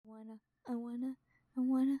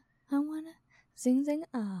Sing, sing,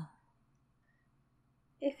 ah.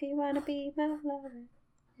 If you wanna be my lover,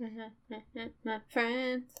 my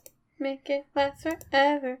friends, make it last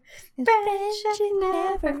forever. Friendship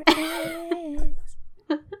never ends.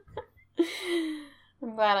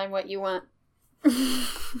 I'm glad I'm what you want.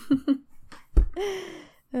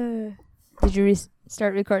 Did you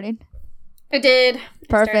start recording? I did.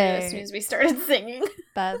 Perfect. I started as soon as we started singing.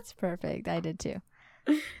 That's perfect. I did too.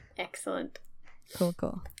 Excellent.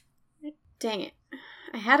 Cool. Dang it.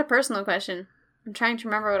 I had a personal question. I'm trying to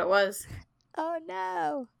remember what it was. Oh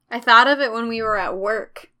no. I thought of it when we were at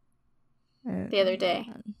work the other day.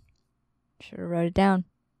 Should have wrote it down.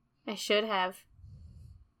 I should have.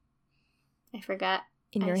 I forgot.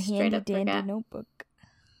 In your handy dandy notebook.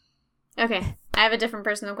 Okay. I have a different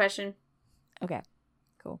personal question. Okay.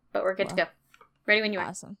 Cool. But we're good to go. Ready when you are.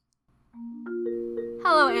 Awesome.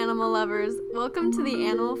 Hello, animal lovers. Welcome to the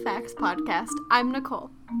Animal Facts Podcast. I'm Nicole.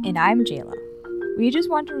 And I'm Jayla. We just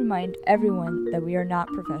want to remind everyone that we are not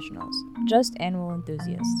professionals, just animal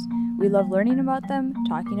enthusiasts. We love learning about them,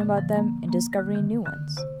 talking about them, and discovering new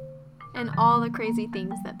ones. And all the crazy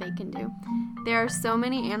things that they can do. There are so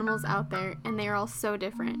many animals out there, and they are all so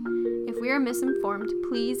different. If we are misinformed,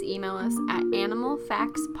 please email us at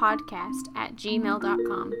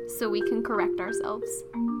animalfactspodcast@gmail.com so we can correct ourselves.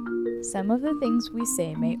 Some of the things we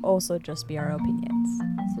say may also just be our opinions.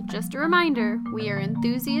 So just a reminder, we are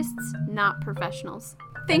enthusiasts, not professionals.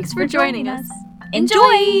 Thanks for joining us.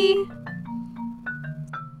 Enjoy!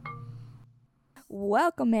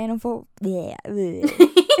 Welcome, animal.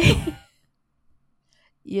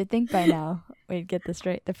 You'd think by now we'd get this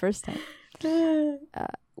right the first time.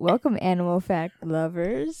 Welcome, animal fact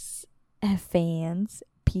lovers, fans,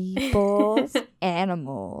 peoples,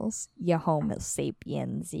 animals, you Homo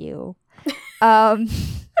sapiens, you. I'm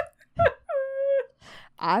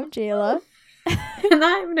Jayla. And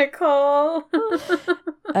I'm Nicole.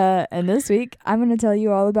 And this week, I'm going to tell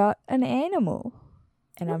you all about an animal.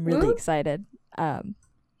 And I'm really excited. I'm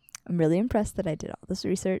really impressed that I did all this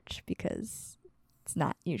research because it's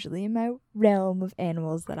not usually in my realm of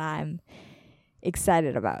animals that I'm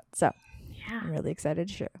excited about. So, yeah. I'm really excited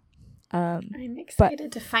to share. I'm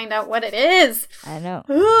excited to find out what it is. I know.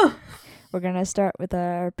 We're going to start with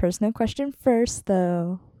our personal question first,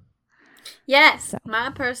 though. Yes. So. My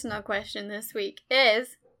personal question this week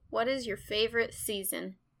is, what is your favorite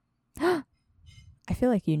season? I feel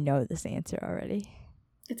like you know this answer already.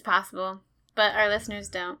 It's possible, but our listeners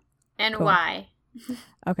don't. And cool. Why?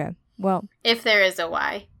 Okay. Well. If there is a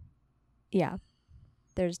why. Yeah.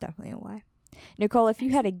 There's definitely a why. Nicole, if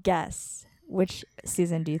you had a guess, which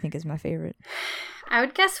season do you think is my favorite? I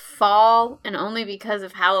would guess fall, and only because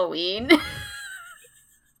of Halloween.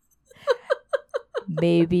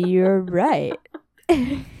 Maybe you're right.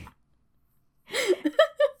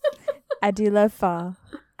 I do love fall.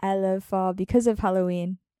 I love fall because of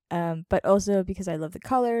Halloween, but also because I love the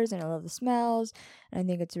colors and I love the smells. And I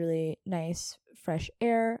think it's really nice, fresh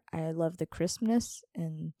air. I love the crispness.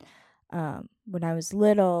 And when I was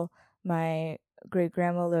little, my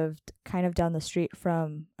great-grandma lived kind of down the street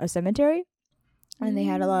from a cemetery. And they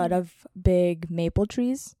had a lot of big maple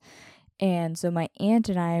trees. And so my aunt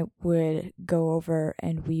and I would go over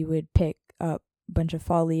and we would pick up a bunch of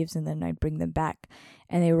fall leaves and then I'd bring them back.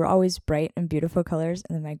 And they were always bright and beautiful colors.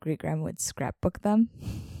 And then my great-grandma would scrapbook them.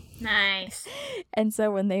 Nice. And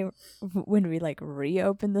so when we like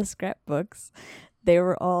reopened the scrapbooks, they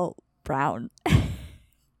were all brown.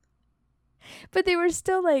 But they were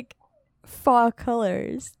still like fall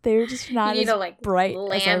colors. They were just not as bright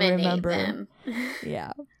as I remember. Them.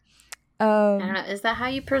 Yeah. I don't know. Is that how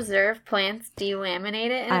you preserve plants? Do you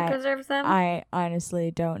laminate it and it preserves them? I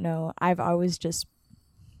honestly don't know. I've always just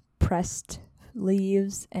pressed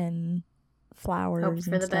leaves and flowers Hope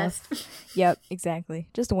for and the stuff. Best. Yep, exactly.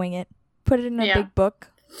 Just wing it. Put it in a big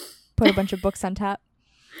book. Put a bunch of books on top.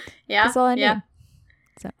 Yeah. That's all I need.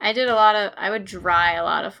 So. I would dry a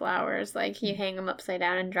lot of flowers. Like, you hang them upside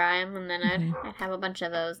down and dry them, and then I'd have a bunch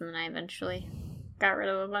of those, and then I eventually got rid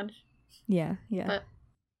of a bunch. Yeah. But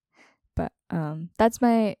that's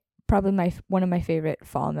probably one of my favorite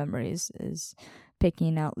fall memories is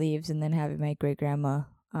picking out leaves and then having my great-grandma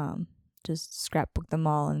just scrapbook them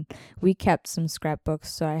all. And we kept some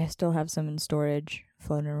scrapbooks, so I still have some in storage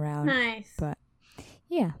floating around. Nice. But,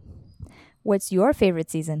 yeah. What's your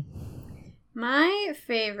favorite season? My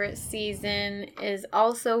favorite season is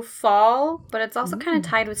also fall, but it's also kind of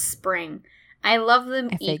tied with spring. I love them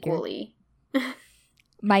equally.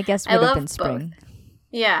 My guess would have been spring. Both.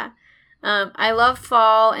 Yeah. I love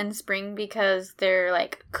fall and spring because they're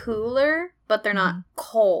like cooler, but they're not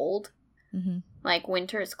cold. Mm-hmm. Like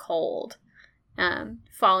winter is cold.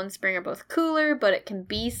 Fall and spring are both cooler, but it can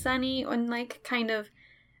be sunny and like kind of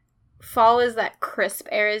fall is that crisp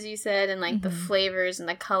air, as you said, and like the flavors and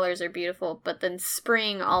the colors are beautiful. But then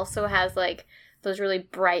spring also has like those really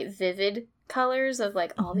bright, vivid colors of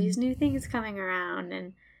like all these new things coming around,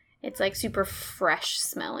 and it's like super fresh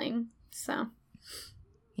smelling. So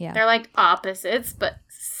yeah, they're like opposites, but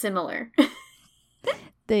similar.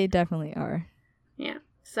 They definitely are. Yeah.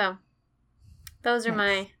 So those are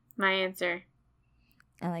my answer.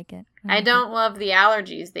 I like it. I don't love the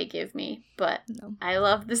allergies they give me, but No. I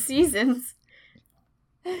love the seasons.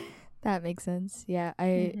 That makes sense. Yeah.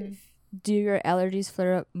 Do your allergies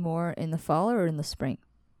flare up more in the fall or in the spring?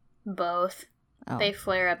 Both. Oh, They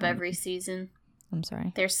flare up every season. I'm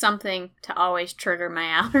sorry. There's something to always trigger my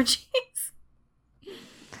allergies.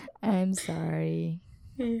 I'm sorry.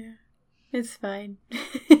 Yeah. It's fine.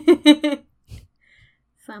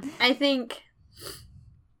 So, I think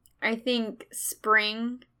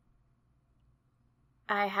spring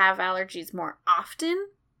I have allergies more often.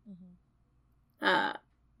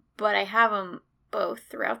 But I have them both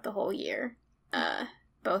throughout the whole year.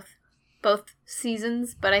 Both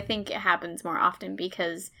seasons, but I think it happens more often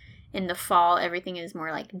because in the fall everything is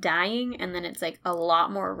more like dying, and then it's like a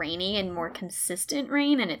lot more rainy and more consistent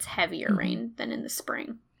rain, and it's heavier rain than in the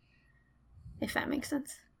spring. If that makes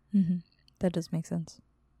sense. That does make sense.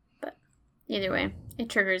 But either way, it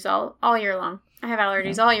triggers all year long. I have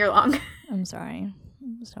allergies all year long. I'm sorry.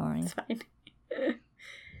 It's fine.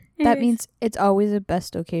 That means it's always the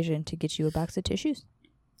best occasion to get you a box of tissues.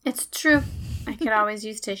 It's true. I could always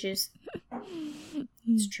use tissues.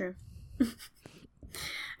 It's true. All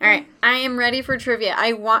right. I am ready for trivia.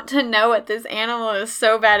 I want to know what this animal is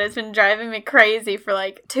so bad. It's been driving me crazy for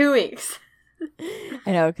like 2 weeks.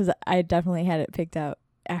 I know, because I definitely had it picked out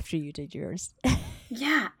after you did yours.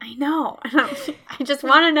 Yeah, I know. I just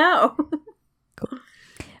want to know.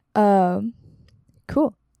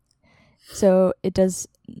 Cool. So it does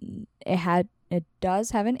have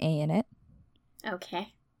an A in it.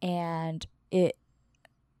 Okay. And it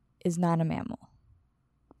is not a mammal.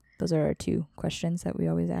 Those are our 2 questions that we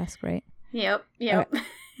always ask, right? Yep.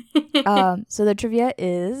 Okay. So the trivia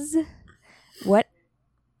is, what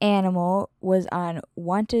animal was on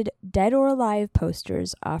wanted dead or alive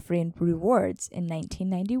posters offering rewards in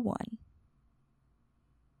 1991?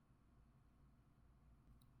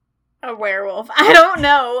 A werewolf. I don't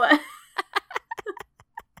know.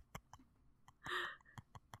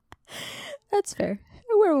 That's fair.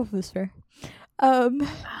 A werewolf is fair. But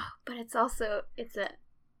it's a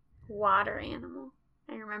water animal.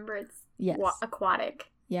 I remember it's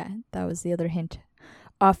aquatic. Yeah, that was the other hint.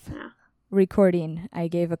 Off recording, I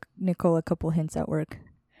gave Nicole a couple hints at work.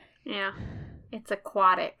 Yeah, it's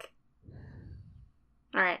aquatic.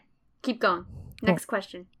 All right, keep going. Next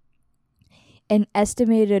question. An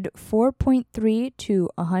estimated 4.3 to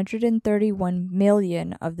 131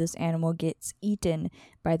 million of this animal gets eaten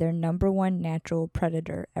by their number one natural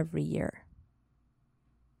predator every year.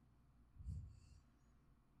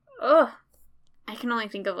 Ugh. I can only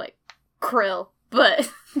think of like krill, but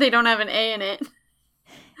they don't have an A in it.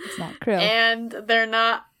 It's not krill. And they're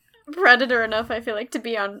not predator enough, I feel like, to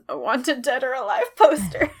be on a wanted dead or alive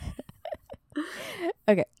poster.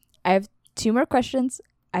 Okay, I have 2 more questions.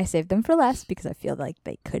 I saved them for last because I feel like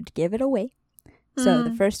they could give it away. So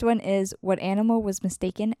the first one is, what animal was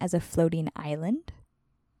mistaken as a floating island?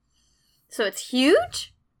 So it's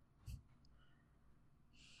huge?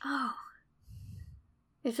 Oh.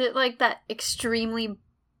 Is it like that extremely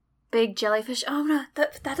big jellyfish? Oh no,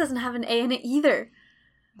 that doesn't have an A in it either.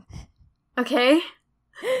 Okay.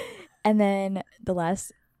 And then the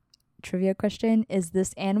last trivia question is,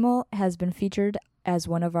 this animal has been featured as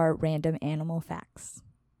one of our random animal facts.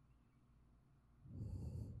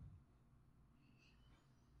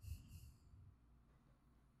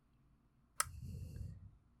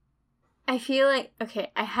 I feel like,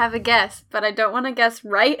 okay, I have a guess, but I don't want to guess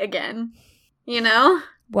right again. You know?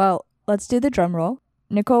 Well, let's do the drum roll.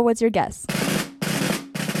 Nicole, what's your guess?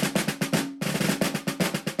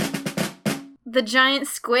 The giant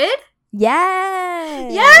squid? Yeah!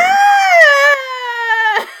 Yeah!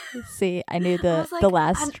 See, I knew the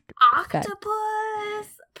last an octopus,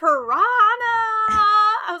 piranha.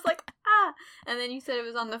 I was like, and then you said it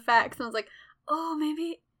was on the facts, and I was like, oh,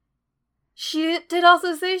 maybe she did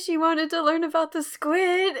also say she wanted to learn about the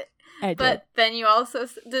squid. I did. But then you also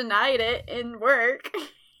denied it in work.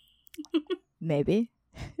 Maybe.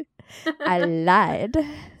 I lied.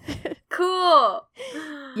 Cool.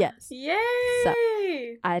 Yes. Yay! So,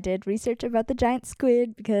 I did research about the giant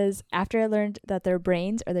squid because after I learned that their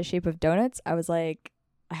brains are the shape of donuts, I was like,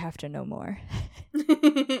 I have to know more.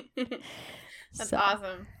 That's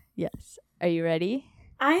awesome. Yes. Are you ready?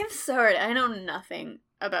 I am sorry. I know nothing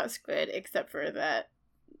about squid except for that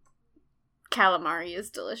calamari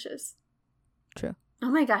is delicious. True. Oh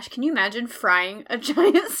my gosh, can you imagine frying a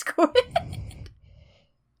giant squid?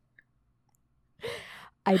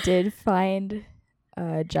 I did find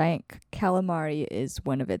giant calamari is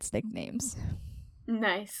one of its nicknames.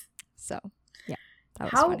 Nice. So, yeah,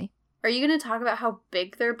 that was funny. Are you going to talk about how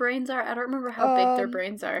big their brains are? I don't remember how big their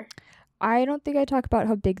brains are. I don't think I talk about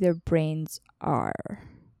how big their brains are.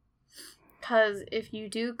 Because if you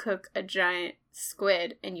do cook a giant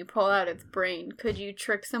squid and you pull out its brain, could you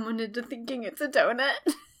trick someone into thinking it's a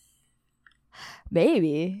donut?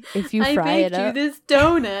 Maybe. If you fry it up. I baked you this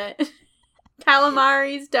donut.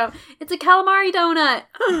 Calamari's donut. It's a calamari donut.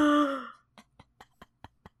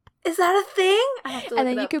 Is that a thing? I have to look it up. And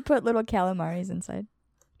then you could put little calamaris inside.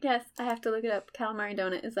 Yes, I have to look it up. Calamari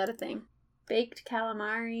donut. Is that a thing? Baked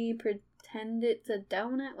calamari. Pretend it's a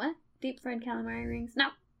donut. What? Deep fried calamari rings? No.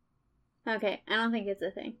 Okay, I don't think it's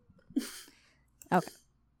a thing. Okay.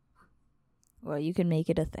 Well, you can make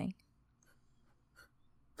it a thing.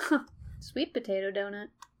 Sweet potato donut.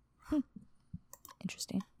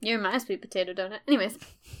 Interesting. You're my sweet potato donut. Anyways.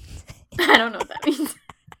 I don't know what that means.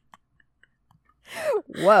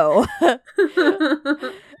 Whoa.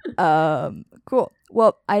 Cool.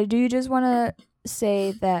 Well, I do just want to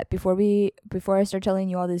say that before I start telling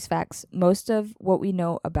you all these facts, most of what we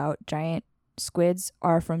know about giant squids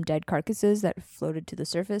are from dead carcasses that floated to the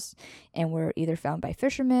surface and were either found by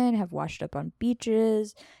fishermen, have washed up on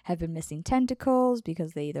beaches, have been missing tentacles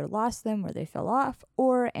because they either lost them or they fell off,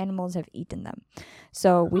 or animals have eaten them.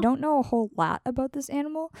 So we don't know a whole lot about this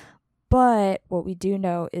animal, but what we do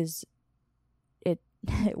know is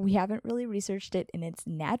we haven't really researched it in its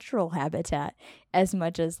natural habitat as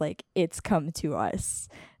much as like it's come to us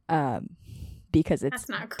because it's That's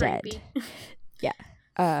not dead. creepy. Yeah.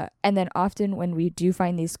 And then often when we do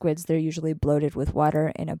find these squids, they're usually bloated with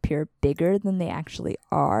water and appear bigger than they actually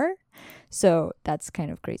are. So that's kind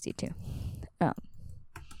of crazy too.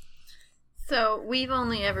 So we've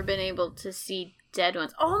only ever been able to see dead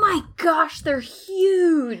ones. Oh my gosh, they're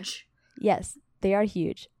huge. Yes, they are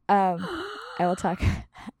huge. I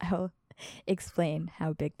will explain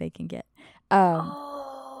how big they can get.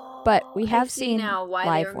 But we have I see seen now why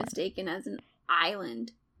live they were one. mistaken as an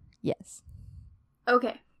island. Yes.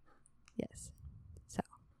 Okay. Yes. So,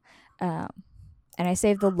 and I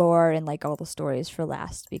saved the lore and like all the stories for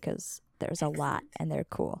last because there's a lot and they're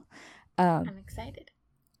cool. I'm excited.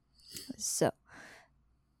 So,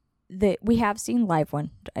 we have seen live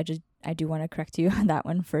one. I do want to correct you on that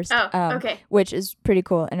one first. Oh, okay. Which is pretty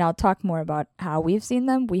cool, and I'll talk more about how we've seen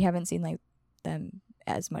them. We haven't seen like them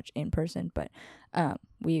as much in person, but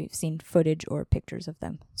we've seen footage or pictures of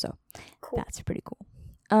them, so cool. That's pretty cool.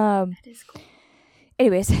 That is cool.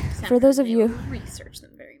 Anyways, for those of you research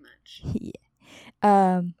them very much.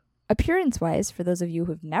 Yeah. Appearance-wise, for those of you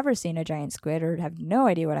who've never seen a giant squid or have no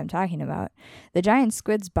idea what I'm talking about, the giant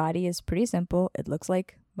squid's body is pretty simple. It looks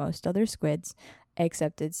like most other squids,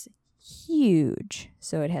 except it's huge.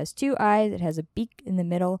 So it has 2 eyes, it has a beak in the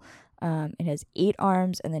middle, it has 8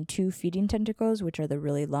 arms, and then 2 feeding tentacles, which are the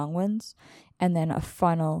really long ones, and then a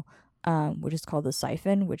funnel, which is called the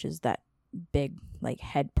siphon, which is that big like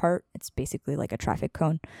head part. It's basically like a traffic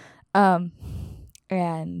cone,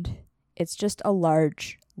 and it's just a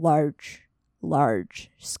large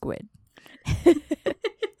squid.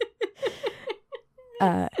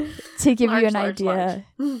 To give you an idea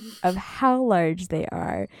of how large they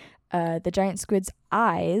are, the giant squid's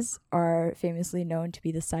eyes are famously known to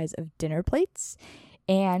be the size of dinner plates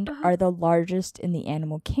and are the largest in the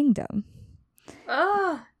animal kingdom.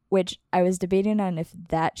 Which I was debating on if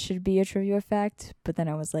that should be a trivia fact, but then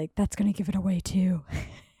I was like, that's going to give it away too.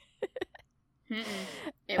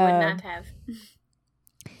 It would not have.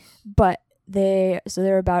 But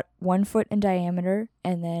they're about 1 foot in diameter,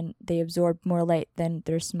 and then they absorb more light than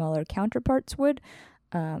their smaller counterparts would,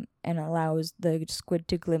 and allows the squid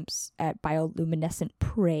to glimpse at bioluminescent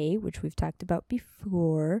prey, which we've talked about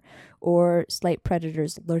before, or slight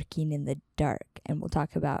predators lurking in the dark. And we'll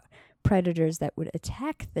talk about predators that would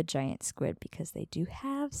attack the giant squid because they do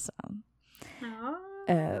have some.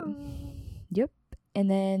 Yep. And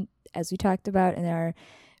then, as we talked about in our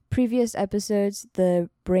previous episodes, the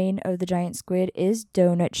brain of the giant squid is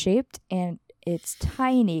donut shaped and it's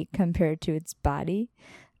tiny compared to its body,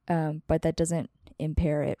 but that doesn't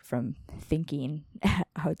impair it from thinking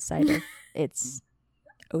outside of its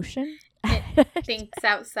ocean. It thinks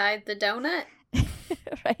outside the donut.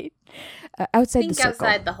 Right? Outside the circle. Think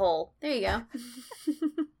outside the hole. There you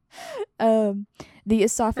go. The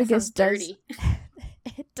esophagus does.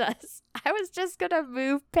 It does. I was just gonna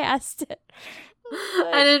move past it.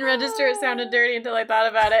 I didn't register it sounded dirty until I thought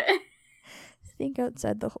about it. Think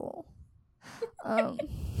outside the hole.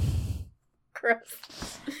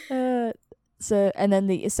 Gross. So, and then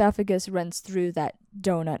the esophagus runs through that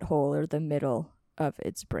donut hole or the middle of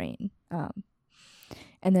its brain.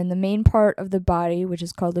 And then the main part of the body, which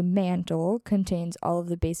is called a mantle, contains all of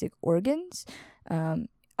the basic organs. On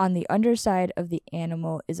the underside of the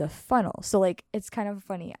animal is a funnel. So, like, it's kind of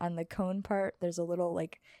funny. On the cone part, there's a little,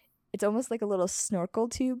 like, it's almost like a little snorkel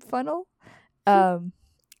tube funnel. And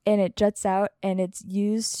it juts out, and it's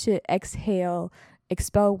used to expel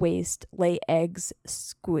waste, lay eggs,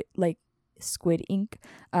 squid ink,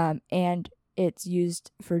 and it's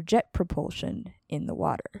used for jet propulsion in the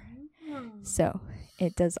water. So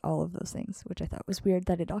it does all of those things, which I thought was weird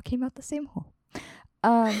that it all came out the same hole.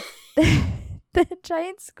 The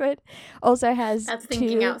giant squid also has That's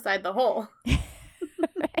thinking outside the hole.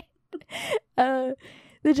 Right.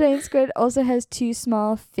 The giant squid also has two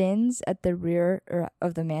small fins at the rear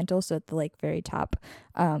of the mantle, so at the like very top,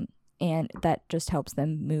 and that just helps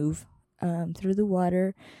them move through the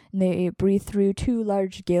water. And they breathe through two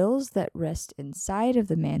large gills that rest inside of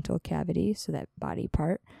the mantle cavity, so that body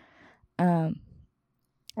part. And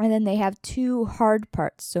then they have two hard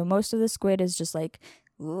parts. So most of the squid is just like,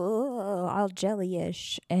 all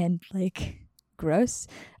jelly-ish and like gross.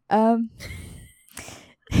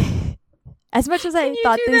 As much as I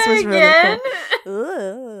thought this was really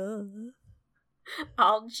cool.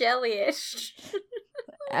 All jelly-ish.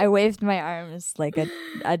 I waved my arms like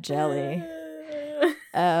a jelly.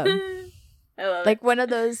 I love like it. One of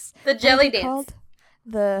those. The jelly dance. Called?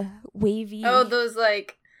 The wavy. Oh, those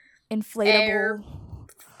like inflatable air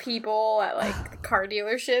people at like car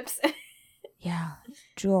dealerships. Yeah,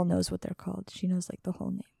 Jewel knows what they're called. She knows like the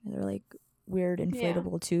whole name. They're like weird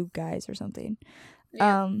inflatable tube guys or something.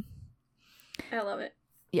 Yeah. I love it.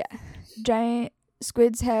 Yeah. Giant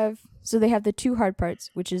squids they have the two hard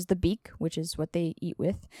parts, which is the beak, which is what they eat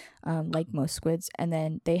with, like most squids. And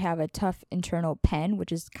then they have a tough internal pen,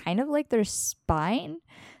 which is kind of like their spine,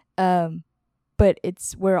 but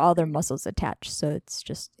it's where all their muscles attach. So it's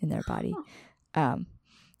just in their body.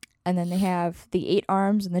 And then they have the 8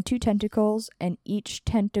 arms and the 2 tentacles, and each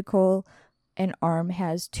tentacle and arm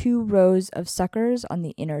has 2 rows of suckers on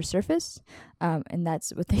the inner surface, and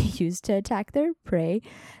that's what they use to attack their prey.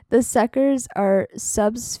 The suckers are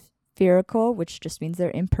subspherical, which just means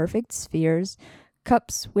they're imperfect spheres,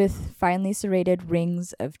 cups with finely serrated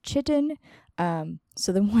rings of chitin.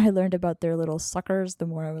 So the more I learned about their little suckers, the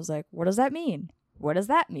more I was like, what does that mean? What does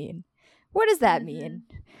that mean? What does that mean?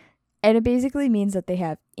 And it basically means that they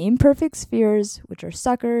have imperfect spheres, which are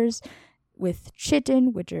suckers, with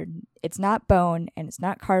chitin, it's not bone and it's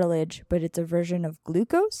not cartilage, but it's a version of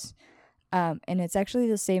glucose. And it's actually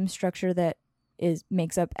the same structure that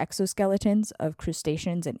makes up exoskeletons of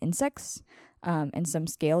crustaceans and insects, and some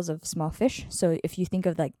scales of small fish. So if you think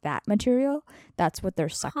of like that material, that's what their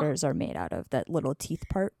suckers are made out of, that little teeth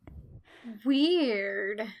part.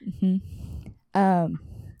 Weird. Mm-hmm.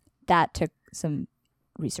 That took some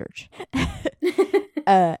research.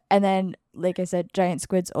 And then, like I said, giant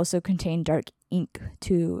squids also contain dark ink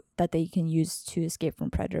that they can use to escape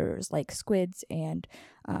from predators like squids and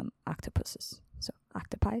octopuses. So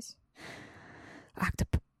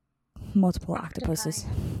multiple octopuses.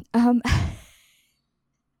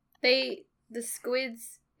 The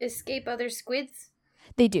squids escape other squids?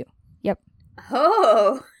 They do. Yep.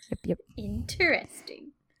 Oh. Yep.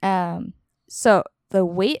 Interesting. So the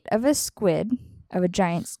weight of a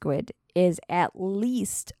giant squid, is at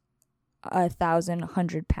least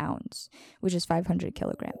 1,100 pounds, which is 500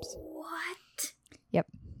 kilograms. What? Yep.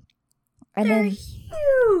 And They're then,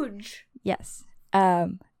 huge. Yes.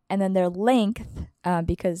 And then their length,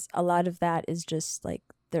 because a lot of that is just like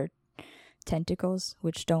their tentacles,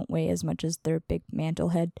 which don't weigh as much as their big mantle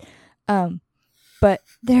head. But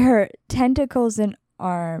their tentacles and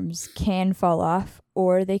arms can fall off,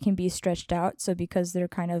 or they can be stretched out. So because they're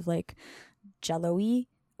kind of like jello-y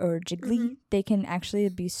or jiggly, they can actually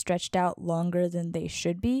be stretched out longer than they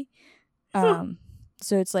should be. So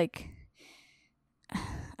it's like,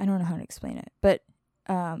 I don't know how to explain it, but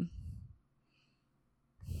yeah,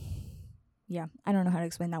 I don't know how to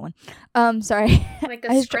explain that one. Sorry. Like a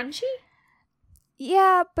scrunchie?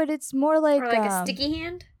 Yeah, but it's more like, or like a sticky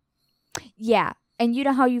hand? Yeah, and you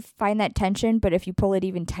know how you find that tension, but if you pull it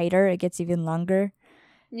even tighter, it gets even longer.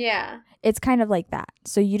 Yeah. It's kind of like that.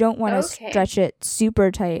 So you don't want to stretch it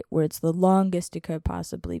super tight where it's the longest it could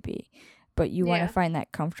possibly be. But you want to find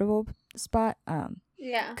that comfortable spot.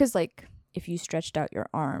 Yeah. Because, like, if you stretched out your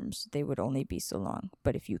arms, they would only be so long.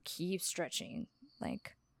 But if you keep stretching,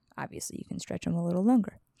 like, obviously you can stretch them a little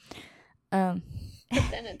longer. But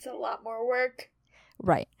then it's a lot more work.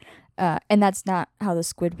 Right. And that's not how the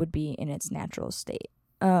squid would be in its natural state.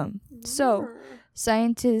 So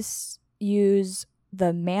scientists use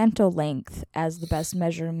the mantle length as the best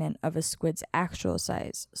measurement of a squid's actual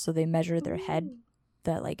size. So they measure their head,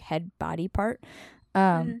 the like head body part.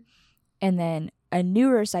 And then a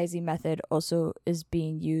newer sizing method also is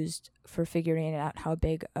being used for figuring out how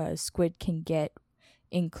big a squid can get,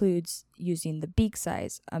 includes using the beak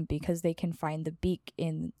size, because they can find the beak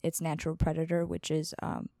in its natural predator, which is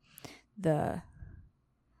the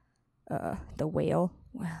whale.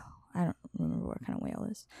 Well, I don't remember what kind of whale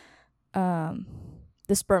it is.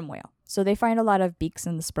 The sperm whale. So they find a lot of beaks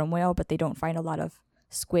in the sperm whale, but they don't find a lot of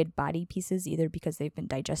squid body pieces, either because they've been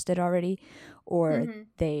digested already, or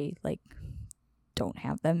they like don't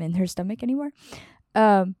have them in their stomach anymore.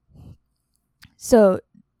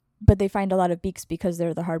 But they find a lot of beaks because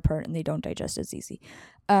they're the hard part and they don't digest as easy.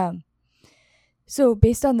 So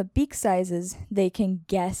based on the beak sizes, they can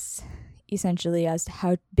guess essentially as to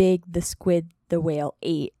how big the squid the whale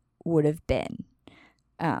ate would have been.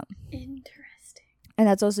 Interesting. And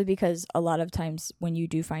that's also because a lot of times when you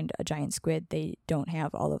do find a giant squid, they don't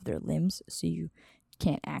have all of their limbs, so you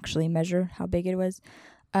can't actually measure how big it was.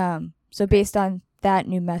 So based on that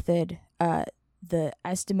new method, the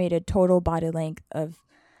estimated total body length of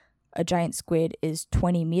a giant squid is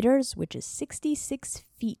 20 meters, which is 66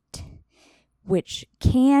 feet, which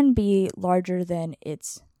can be larger than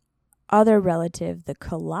its other relative, the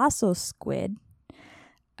colossal squid.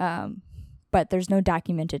 But there's no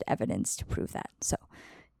documented evidence to prove that. So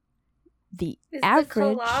the average... the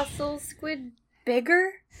colossal squid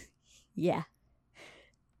bigger? Yeah.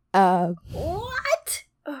 What?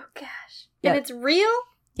 Oh, gosh. Yep. And it's real?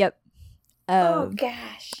 Yep. Oh,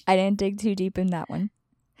 gosh. I didn't dig too deep in that one.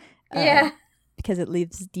 Yeah. Because it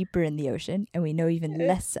lives deeper in the ocean, and we know even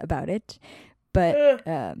less about it. But,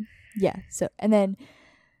 yeah. So, and then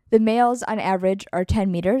the males on average are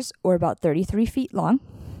 10 meters, or about 33 feet long.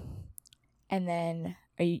 And then,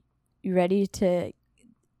 are you ready to...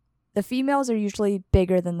 The females are usually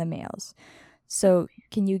bigger than the males. So,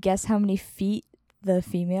 can you guess how many feet the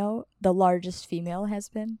largest female has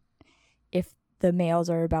been? If the males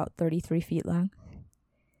are about 33 feet long.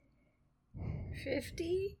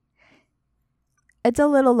 50? It's a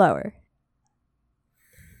little lower.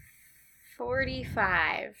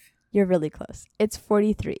 45. You're really close. It's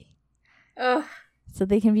 43. Ugh. So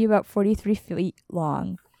they can be about 43 feet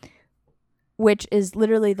long, which is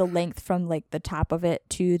literally the length from like the top of it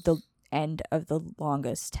to the end of the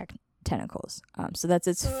longest tentacles. So that's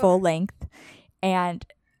its full length. And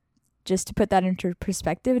just to put that into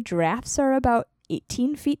perspective, giraffes are about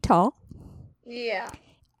 18 feet tall. Yeah.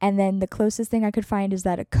 And then the closest thing I could find is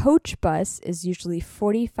that a coach bus is usually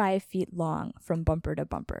 45 feet long from bumper to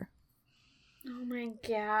bumper. Oh my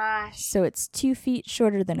gosh. So it's 2 feet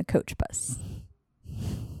shorter than a coach bus.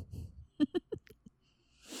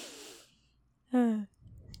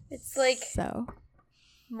 It's like so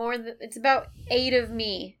it's about 8 of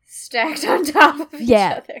me stacked on top of each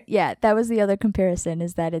other. Yeah, that was the other comparison,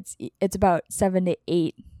 is that it's about 7 to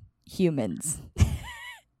 8 humans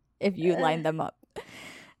if you line them up.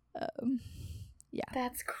 Yeah.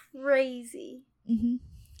 That's crazy. Mm-hmm.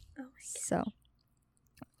 Oh my gosh. So,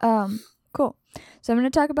 cool. So I'm going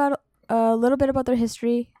to talk about a little bit about their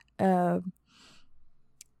history.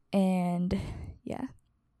 And yeah.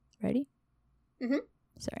 Ready? Mm-hmm.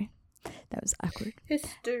 Sorry. That was awkward.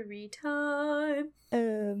 History time.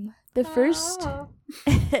 The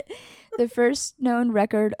first known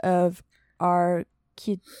record of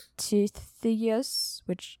Architeuthis,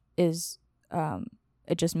 which is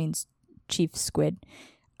it just means chief squid,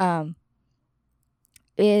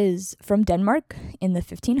 is from Denmark in the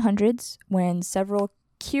 1500s, when several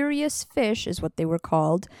curious fish, is what they were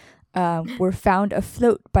called, were found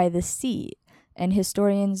afloat by the sea. And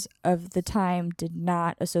historians of the time did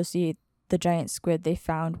not associate the giant squid they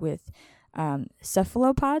found with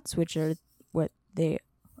cephalopods, which are what they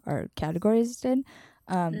are categorized in,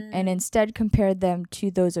 and instead compared them to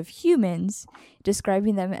those of humans,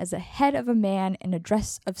 describing them as a head of a man in a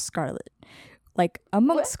dress of scarlet, like a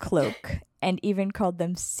monk's cloak, and even called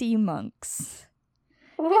them sea monks.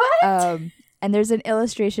 What? And there's an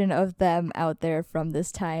illustration of them out there from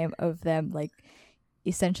this time, of them like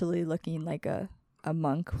essentially looking like a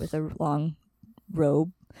monk with a long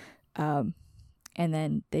robe. And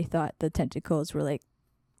then they thought the tentacles were like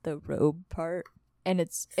the robe part, and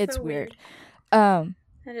it's so weird. That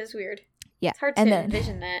is weird. Yeah. It's hard to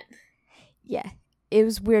envision that. Yeah. It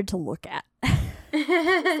was weird to look at.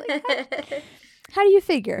 Like, how do you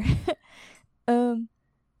figure?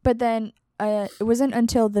 But then it wasn't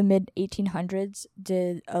until the mid 1800s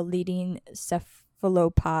did a leading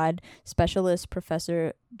cephalopod specialist,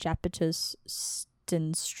 Professor Japetus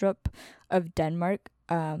Stenstrup of Denmark,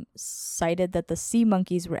 cited that the sea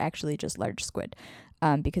monkeys were actually just large squid,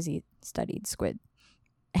 because he studied squid.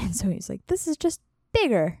 And so he's like, this is just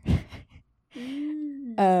bigger.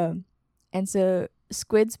 And so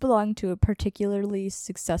squids belong to a particularly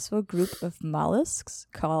successful group of mollusks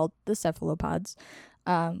called the cephalopods,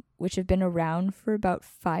 which have been around for about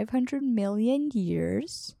 500 million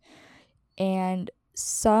years. And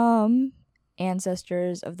some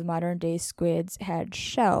ancestors of the modern day squids had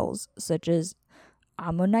shells, such as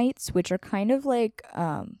ammonites, which are kind of like,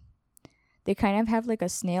 they kind of have like a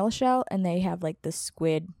snail shell, and they have like the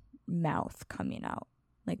squid mouth coming out,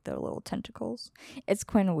 like their little tentacles. It's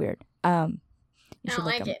kind of weird. I don't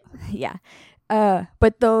like it. Yeah.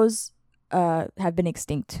 But those have been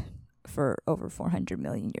extinct for over 400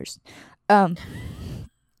 million years.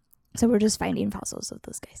 So we're just finding fossils of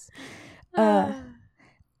those guys.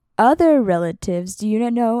 Other relatives, do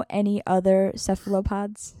you know any other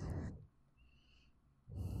cephalopods?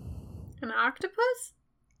 An octopus?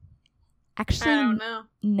 Actually, I don't know.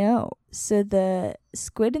 No. So the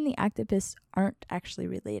squid and the octopus aren't actually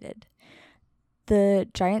related. The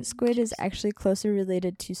giant squid is actually closer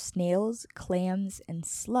related to snails, clams, and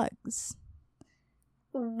slugs.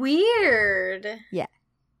 Weird. Yeah.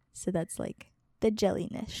 So that's like the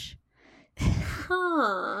jellyfish.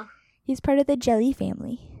 Huh. He's part of the jelly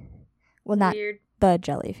family. Well, not Weird. the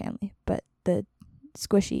jelly family, but the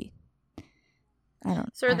squishy.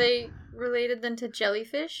 So are they related then to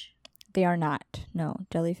jellyfish? They are not. No,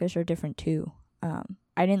 jellyfish are different too.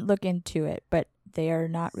 I didn't look into it, but they are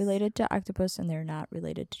not related to octopus, and they're not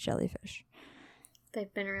related to jellyfish.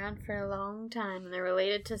 They've been around for a long time, and they're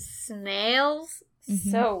related to snails?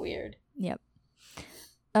 Mm-hmm. So weird. Yep.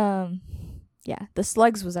 Yeah, the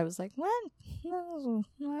slugs I was like, what? No,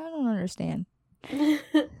 I don't understand.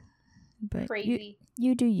 But crazy.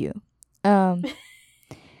 You do you.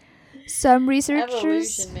 Some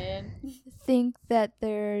researchers Evolution, man. think that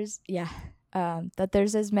there's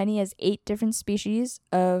as many as 8 different species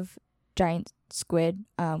of giant squid,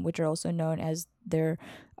 which are also known as their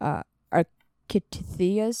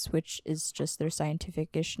Architeuthis, which is just their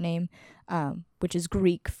scientific-ish name, which is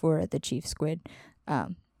Greek for the chief squid. But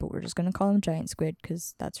we're just gonna call them giant squid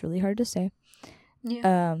because that's really hard to say.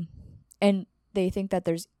 Yeah. And they think that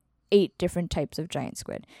there's 8 different types of giant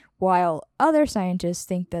squid, while other scientists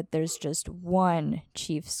think that there's just one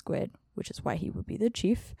chief squid, which is why he would be the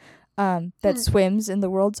chief, that swims in the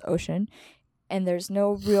world's ocean. And there's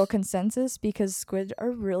no real consensus because squid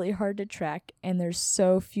are really hard to track, and there's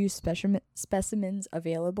so few specimens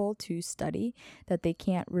available to study that they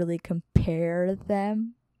can't really compare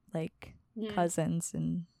them like cousins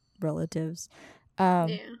and relatives.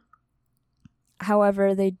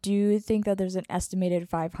 However, they do think that there's an estimated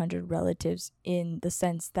 500 relatives, in the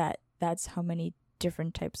sense that that's how many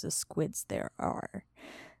different types of squids there are.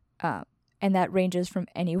 And that ranges from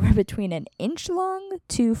anywhere between an inch long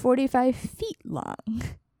to 45 feet long.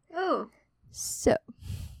 Oh. So.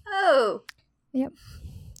 Oh. Yep.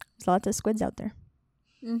 There's lots of squids out there.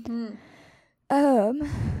 Mm-hmm.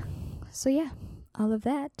 So yeah, all of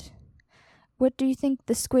that. What do you think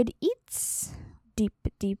the squid eats deep,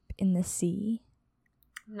 deep in the sea?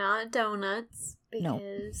 Not donuts,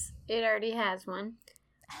 because it already has one.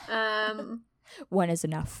 One is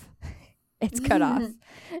enough. It's cut off.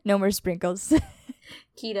 No more sprinkles.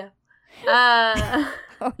 Keto. Oh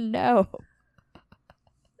no.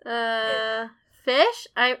 Fish?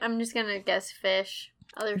 I'm just gonna guess fish.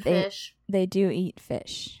 Fish. They do eat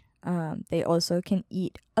fish. They also can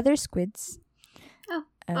eat other squids.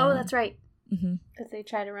 Oh, that's right. Mm-hmm. Because they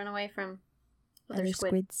try to run away from other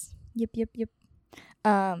squids. Yep.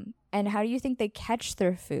 And how do you think they catch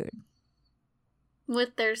their food?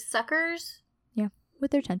 With their suckers? Yeah, with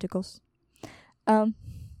their tentacles.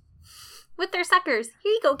 With their suckers.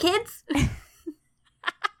 Here you go, kids.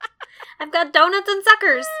 I've got donuts and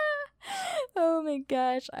suckers. Oh my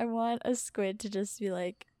gosh, I want a squid to just be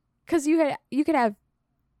like, because you could have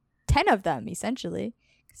 10 of them essentially,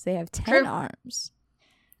 because they have 10 arms.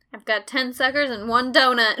 I've got 10 suckers and 1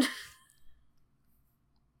 donut.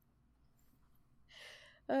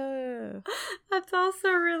 That's also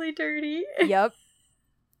really dirty. Yep.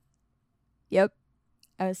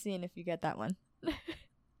 I was seeing if you get that one.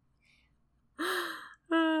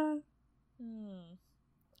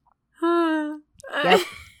 Yep.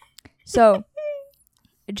 So,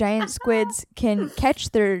 giant squids can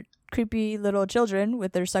catch their creepy little children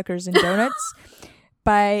with their suckers and donuts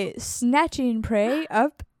by snatching prey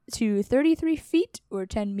up to 33 feet or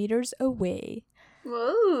 10 meters away.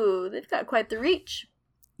 Whoa, they've got quite the reach.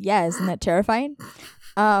 Yeah, isn't that terrifying?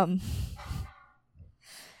 We're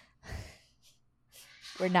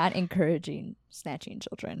not encouraging snatching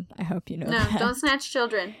children. I hope you know that. No, don't snatch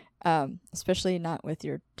children. Especially not with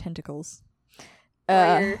your tentacles.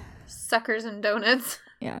 Or your suckers and donuts.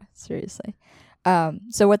 Yeah, seriously.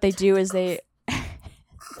 So what they do is they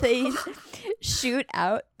shoot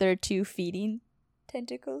out their 2 feeding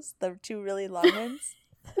tentacles, the 2 really long ones.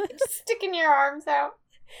 Just sticking your arms out.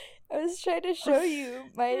 I was trying to show you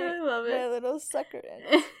my little sucker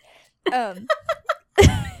end.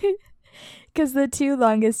 Because the 2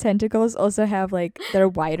 longest tentacles also have like they're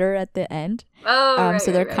wider at the end. Oh,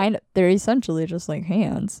 so they're they're essentially just like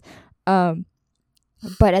hands.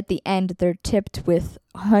 But at the end they're tipped with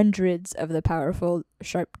hundreds of the powerful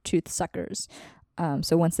sharp tooth suckers.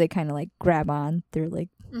 So once they kind of like grab on, they're like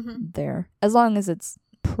there, as long as it's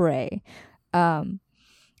prey. And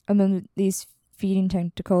then these feeding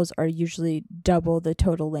tentacles are usually double the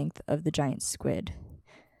total length of the giant squid.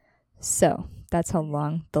 So that's how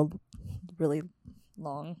long the really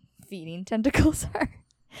long feeding tentacles are.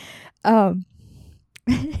 Oh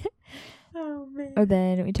man. And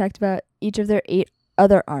then we talked about each of their 8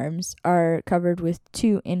 other arms are covered with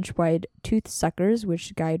 2-inch wide tooth suckers,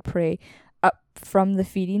 which guide prey up from the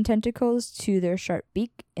feeding tentacles to their sharp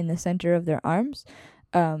beak in the center of their arms.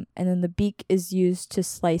 And then the beak is used to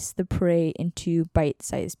slice the prey into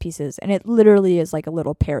bite-sized pieces. And it literally is like a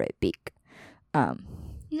little parrot beak. You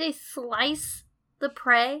say slice the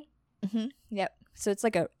prey? Mm-hmm. Yep. So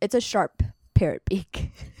it's a sharp parrot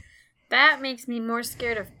beak. That makes me more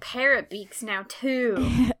scared of parrot beaks now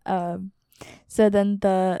too. So then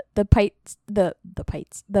the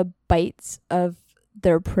bites of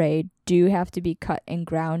their prey do have to be cut and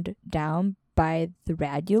ground down by the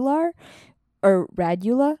radula,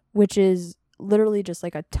 which is literally just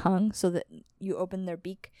like a tongue, so that you open their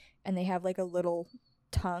beak and they have like a little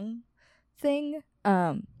tongue thing.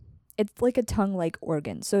 It's like a tongue-like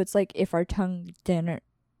organ. So it's like if our tongue didn't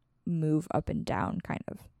move up and down, kind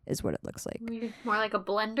of, is what it looks like. More like a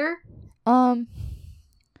blender?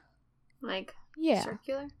 Like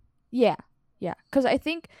circular? Yeah. Because I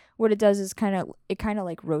think what it does is kind of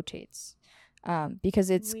like rotates. Because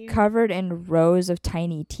it's covered in rows of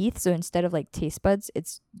tiny teeth. So instead of like taste buds,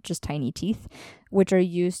 it's just tiny teeth, which are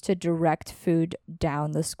used to direct food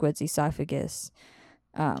down the squid's esophagus.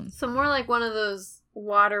 So more like one of those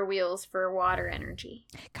water wheels for water energy.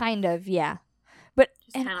 Kind of, yeah. But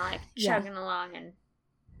just kind of like chugging along and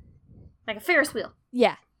like a Ferris wheel.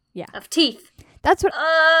 Yeah. Of teeth. That's what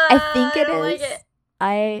I think it is. Like it.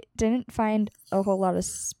 I didn't find a whole lot of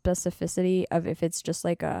specificity of if it's just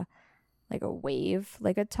like a wave,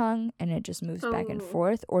 like a tongue, and it just moves back and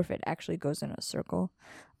forth, or if it actually goes in a circle.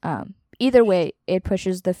 Either way, it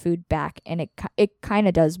pushes the food back, and it kind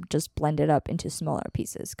of does just blend it up into smaller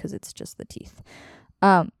pieces because it's just the teeth.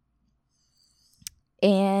 And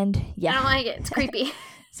yeah, I don't like it. It's creepy.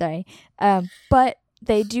 Sorry. But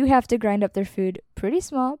they do have to grind up their food pretty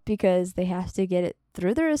small because they have to get it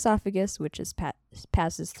through their esophagus, which is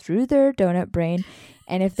passes through their donut brain.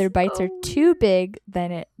 And if their bites are too big,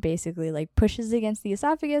 then it basically like pushes against the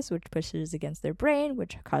esophagus, which pushes against their brain,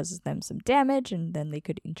 which causes them some damage, and then they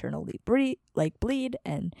could internally bleed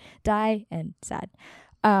and die, and sad.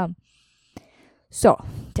 So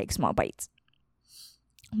take small bites.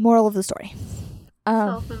 Moral of the story.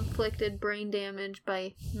 Self-inflicted brain damage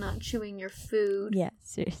by not chewing your food. Yeah,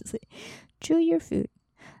 seriously. Chew your food.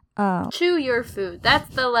 Chew your food.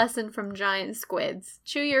 That's the lesson from giant squids.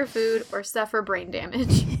 Chew your food or suffer brain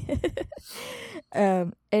damage.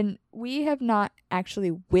 And we have not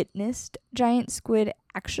actually witnessed giant squid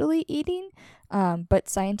actually eating, but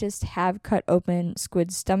scientists have cut open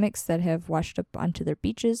squid stomachs that have washed up onto their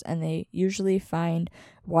beaches, and they usually find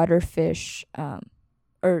water fish,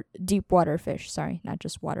 or deep water fish, sorry, not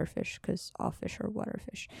just water fish, because all fish are water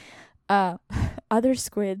fish. Other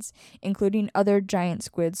squids, including other giant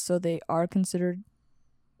squids, so they are considered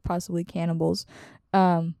possibly cannibals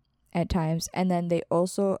at times. And then they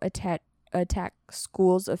also attack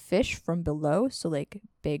schools of fish from below, so like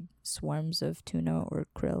big swarms of tuna or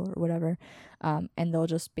krill or whatever. And they'll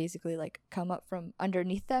just basically like come up from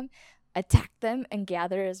underneath them, attack them, and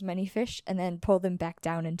gather as many fish, and then pull them back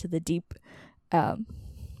down into the deep. At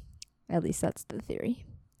least that's the theory.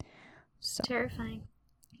 So terrifying.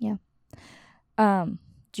 Yeah. Do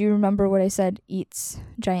you remember what I said eats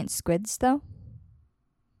giant squids, though?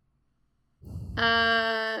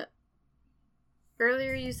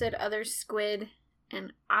 Earlier you said other squid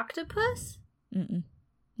and octopus? Mm-mm.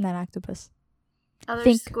 Not octopus. Other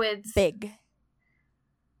Think squids. big.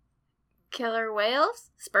 Killer whales?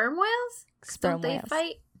 Sperm whales? Sperm Don't they whales.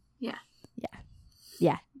 fight?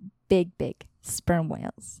 Yeah, big sperm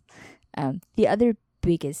whales. The other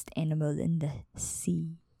biggest animal in the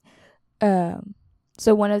sea.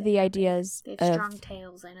 So one of the ideas They have of strong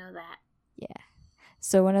tails, I know that.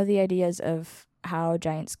 So one of the ideas of how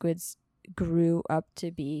giant squids grew up to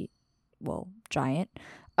be, well, giant,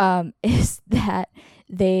 is that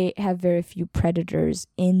they have very few predators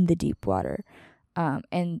in the deep water.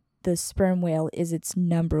 And the sperm whale is its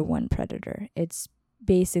number one predator. It's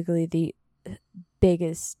basically the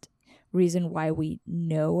biggest reason why we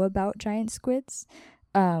know about giant squids.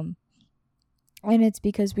 And it's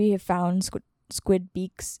because we have found squid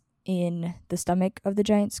beaks in the stomach of the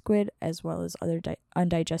giant squid, as well as other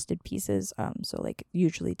undigested pieces. So like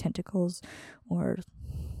usually tentacles or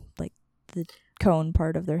like the cone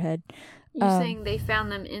part of their head. You saying they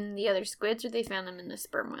found them in the other squids, or they found them in the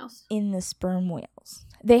sperm whales? In the sperm whales.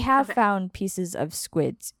 They have Okay. found pieces of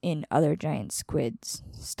squids in other giant squids'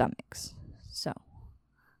 stomachs. So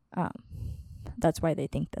that's why they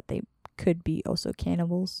think that they could be also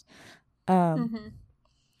cannibals. And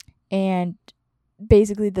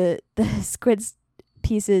basically the squid's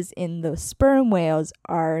pieces in the sperm whales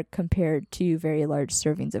are compared to very large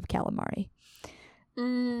servings of calamari,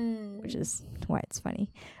 which is why it's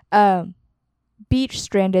funny.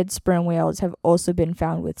 Beach-stranded sperm whales have also been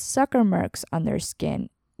found with sucker marks on their skin,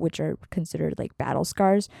 which are considered like battle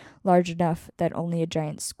scars, large enough that only a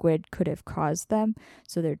giant squid could have caused them.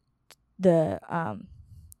 So they're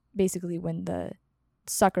basically when the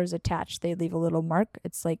suckers attach, they leave a little mark.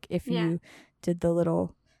 It's like if you did the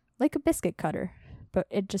little, like a biscuit cutter, but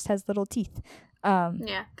it just has little teeth.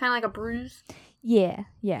 Yeah, kind of like a bruise. Yeah,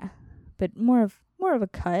 but more of a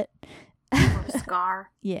cut. Or a scar.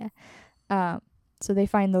 Yeah. So they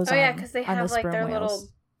find those. Oh yeah, because they have the like their sperm little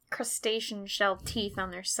whales. crustacean shell teeth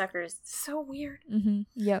on their suckers. It's so weird.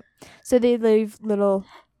 Yep. So they leave little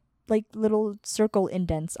circle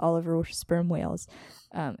indents all over sperm whales,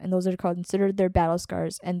 and those are considered their battle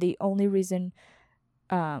scars. And the only reason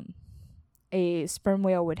a sperm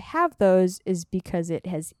whale would have those is because it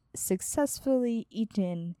has successfully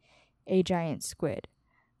eaten a giant squid.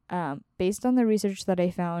 Based on the research that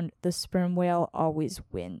I found, the sperm whale always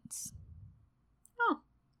wins. Oh.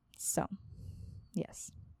 So,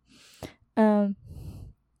 yes.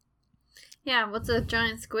 Yeah, what's a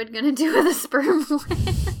giant squid gonna do with a sperm whale?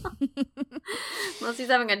 Unless he's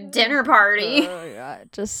having a dinner party.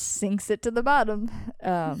 It just sinks it to the bottom.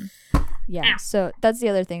 Yeah, so that's the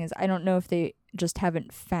other thing is I don't know if they just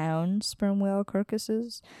haven't found sperm whale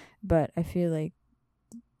carcasses, but I feel like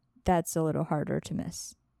that's a little harder to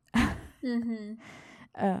miss.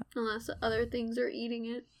 Unless other things are eating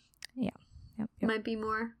it. Yep. Might be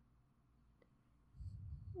more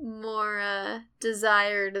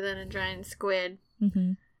desired than a giant squid.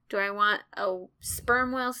 Do I want a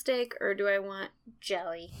sperm whale steak or do I want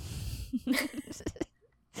jelly?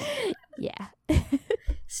 Yeah.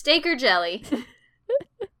 Steak or jelly?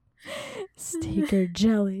 Steak or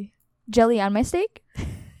jelly? Jelly on my steak?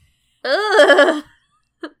 Ugh. I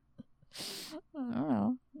don't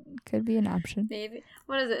know. Could be an option. Maybe.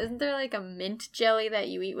 What is it? Isn't there like a mint jelly that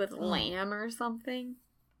you eat with lamb or something?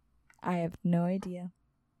 I have no idea.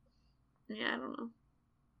 Yeah, I don't know.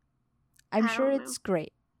 I'm I sure don't it's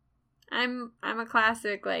great. I'm a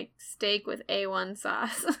classic like steak with A1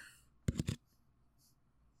 sauce.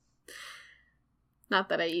 Not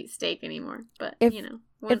that I eat steak anymore, but If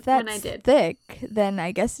when that's I did. thick, then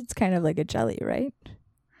I guess it's kind of like a jelly, right?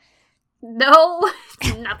 No,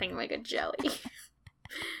 it's nothing like a jelly.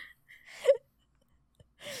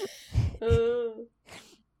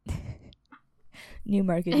 New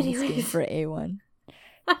marketing scheme for A1.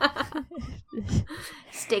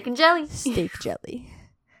 Steak and jelly. Steak jelly.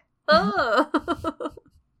 Oh.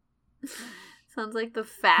 Sounds like the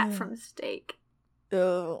fat from steak.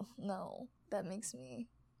 Oh, no. That makes me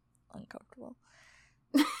uncomfortable.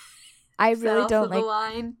 I really don't like...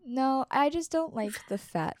 line? No, I just don't like the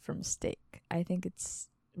fat from steak. I think it's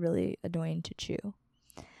really annoying to chew.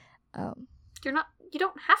 You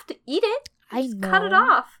don't have to eat it. I Just know. cut it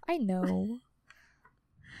off. I know.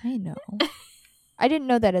 I didn't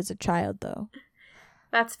know that as a child, though.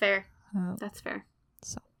 That's fair. That's fair.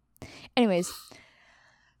 So, anyways,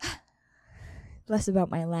 less about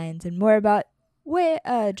my lines and more about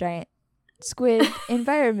giant squid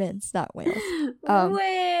environments, not whales.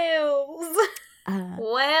 Whales.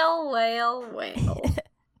 Whale.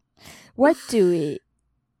 What do we...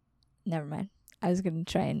 Never mind. I was going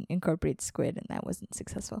to try and incorporate squid, and that wasn't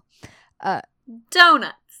successful.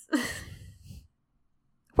 Donuts.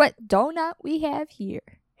 What donut we have here?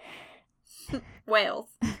 Whales.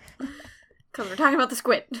 Because we're talking about the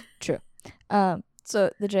squid. True.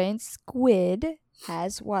 So the giant squid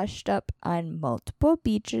has washed up on multiple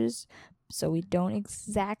beaches, so we don't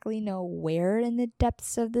exactly know where in the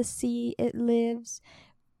depths of the sea it lives,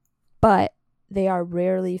 but they are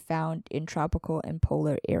rarely found in tropical and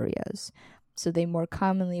polar areas. So they more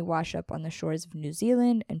commonly wash up on the shores of New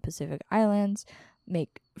Zealand and Pacific Islands,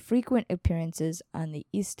 make frequent appearances on the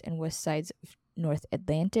east and west sides of North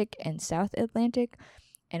Atlantic and South Atlantic,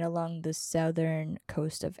 and along the southern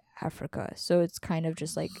coast of Africa. So it's kind of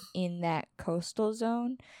just like in that coastal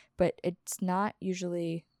zone, but it's not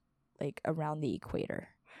usually like around the equator.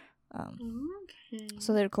 Okay.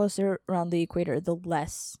 So they're closer around the equator, the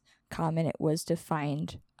less common it was to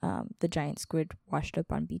find the giant squid washed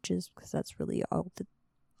up on beaches, because that's really all that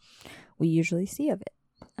we usually see of it.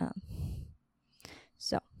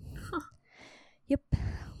 Yep.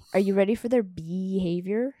 Are you ready for their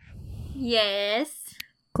behavior? Yes.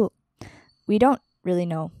 Cool. We don't really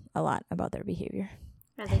know a lot about their behavior.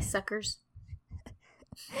 Are they suckers?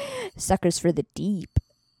 Suckers for the deep.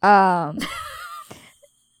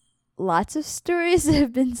 Lots of stories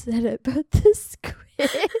have been said about the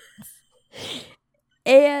squids,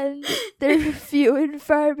 and they're few and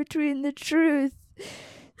far between the truth.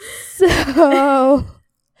 So,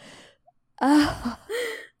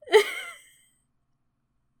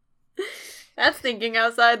 that's thinking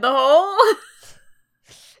outside the hole.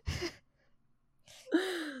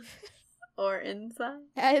 Or inside?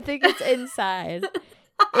 I think it's inside.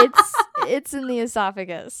 It's in the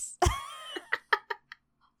esophagus.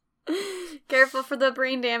 Careful for the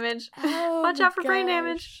brain damage. Oh, watch out for brain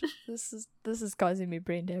damage. This is causing me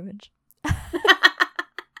brain damage.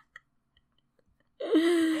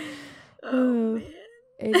 Oh, man.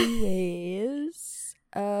 Anyways,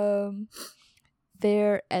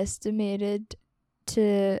 they're estimated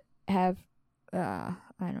to have I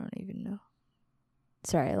don't even know.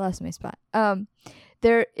 Sorry, I lost my spot.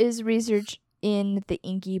 There is research in the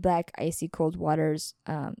inky black icy cold waters.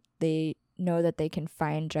 They know that they can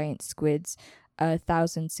find giant squids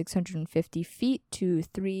 1,650 feet to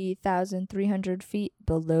 3,300 feet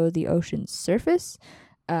below the ocean's surface,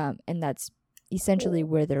 and that's essentially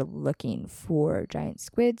where they're looking for giant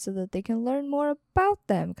squids so that they can learn more about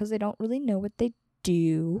them, because they don't really know what they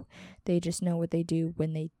do. They just know what they do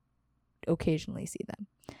when they occasionally see them.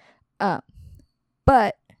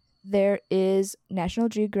 But there is National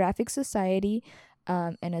Geographic Society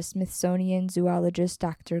and a Smithsonian zoologist,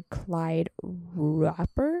 Dr. Clyde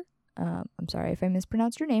Roper. I'm sorry if I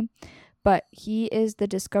mispronounced your name, but he is the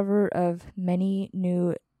discoverer of many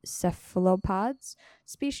new cephalopods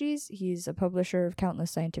species. He's a publisher of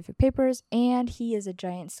countless scientific papers, and he is a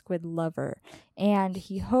giant squid lover. And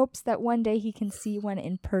he hopes that one day he can see one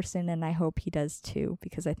in person, and I hope he does too,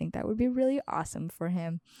 because I think that would be really awesome for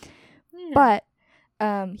him. Yeah. But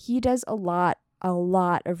he does a lot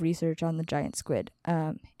of research on the giant squid,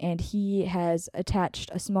 and he has attached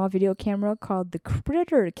a small video camera called the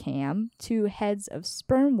Critter Cam to heads of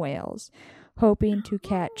sperm whales, hoping to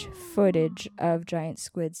catch footage of giant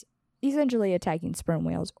squids essentially attacking sperm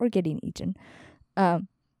whales or getting eaten. And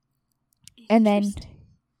then,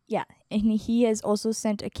 yeah, and he has also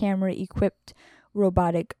sent a camera-equipped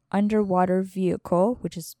robotic underwater vehicle,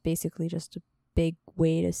 which is basically just a big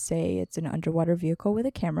way to say it's an underwater vehicle with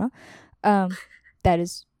a camera, that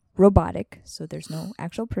is robotic, so there's no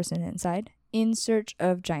actual person inside, in search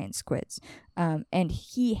of giant squids. And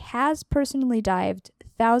he has personally dived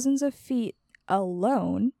thousands of feet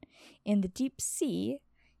alone in the deep sea,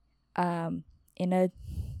 in a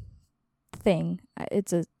thing.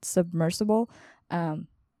 It's a submersible. And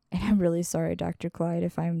I'm really sorry, Dr. Clyde,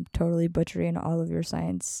 if I'm totally butchering all of your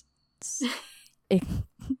science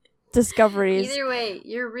discoveries. Either way,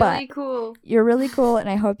 you're really cool. You're really cool, and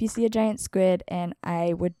I hope you see a giant squid, and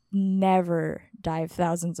I would never dive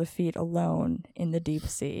thousands of feet alone in the deep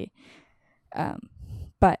sea.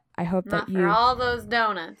 But I hope Not that for all those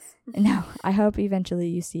donuts. No, I hope eventually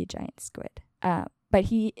you see a giant squid. But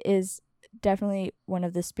he is definitely one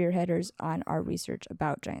of the spearheaders on our research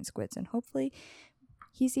about giant squids, and hopefully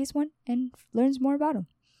he sees one and learns more about them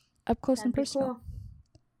up close and personal.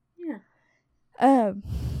 Cool. Yeah.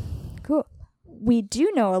 Cool. We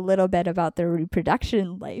do know a little bit about their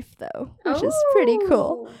reproduction life, though, which is pretty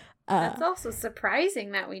cool. That's also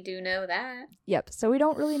surprising that we do know that. Yep. So we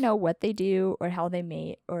don't really know what they do or how they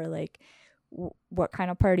mate or like what kind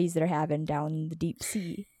of parties they're having down in the deep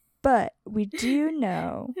sea. But we do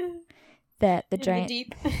know that the giant... In the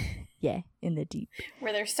deep? Yeah, in the deep.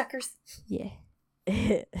 Where they're suckers? Yeah.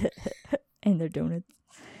 And they're donuts.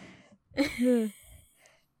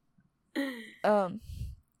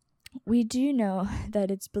 we do know that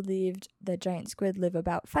it's believed that giant squid live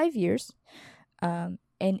about 5 years. And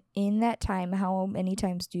in that time, how many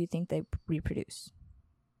times do you think they reproduce?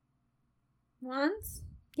 Once?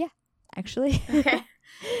 Yeah, actually. Okay.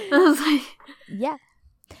 I was like, yeah.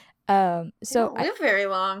 they So don't live very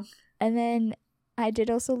long. and then I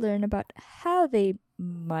did also learn about how they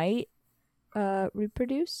might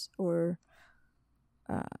reproduce or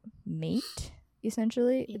mate,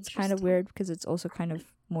 essentially. It's kind of Interesting. weird because it's also kind of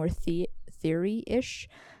more theory-ish.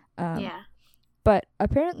 Yeah. But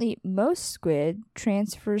apparently most squid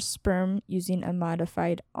transfer sperm using a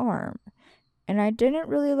modified arm. And I didn't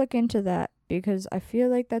really look into that because I feel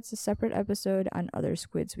like that's a separate episode on other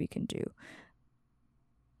squids we can do.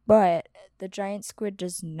 But the giant squid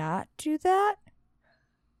does not do that.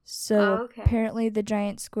 So Okay. apparently the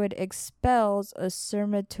giant squid expels a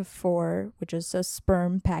spermatophore, which is a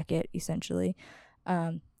sperm packet, essentially,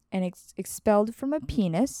 and it's expelled from a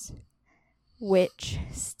penis, which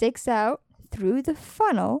sticks out through the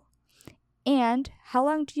funnel. And how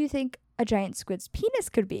long do you think a giant squid's penis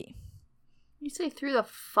could be? You say through the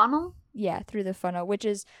funnel? Yeah, through the funnel, which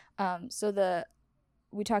is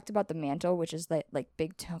we talked about the mantle, which is like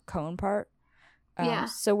big cone part. Yeah.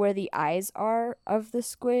 So where the eyes are of the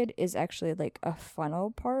squid is actually like a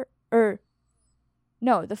funnel part, or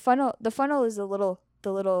no, the funnel is the little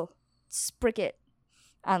spricket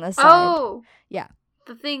on the side. Oh, Yeah.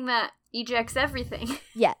 The thing that ejects everything.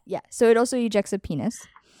 Yeah. So it also ejects a penis.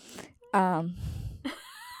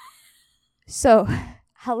 So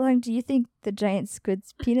how long do you think the giant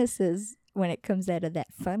squid's penis is when it comes out of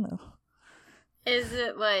that funnel? Is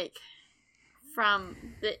it like from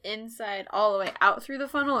the inside all the way out through the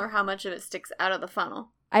funnel, or how much of it sticks out of the funnel?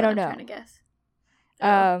 I don't know. I'm trying to guess.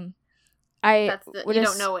 You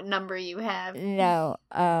don't know what number you have. No.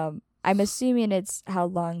 I'm assuming it's how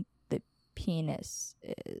long the penis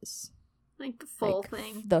is. Like the full Like,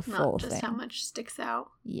 thing. the full not just thing. how much sticks out.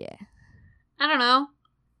 Yeah. I don't know.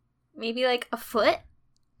 Maybe like a foot?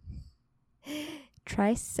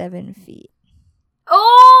 Try 7 feet.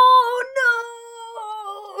 Oh no!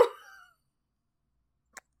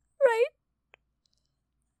 Right?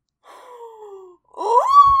 Oh!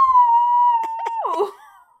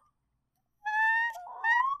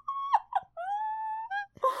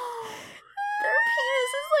 Their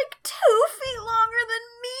penis is like 2 feet longer than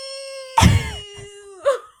me!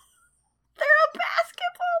 They're a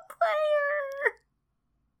basketball player!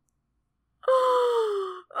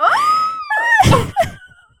 Oh!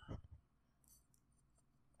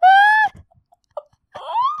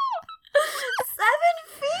 7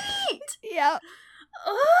 feet! Yeah.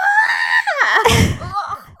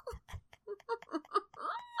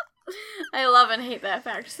 I love and hate that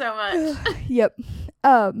fact so much. Yep.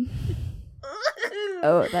 Oh,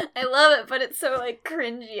 I love it, but it's so like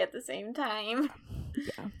cringy at the same time.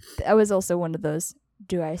 yeah. That was also one of those,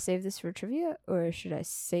 do I save this for trivia or should I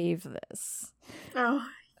save this? Oh,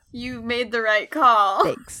 you made the right call.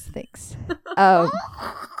 Thanks.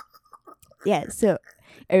 Yeah, so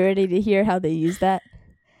are you ready to hear how they use that?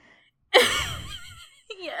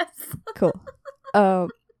 Yes. Cool.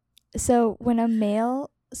 So when a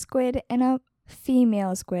male squid and a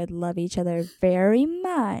female squid love each other very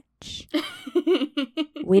much,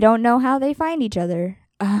 we don't know how they find each other.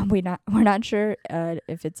 We're not sure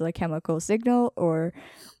if it's a chemical signal or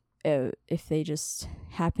if they just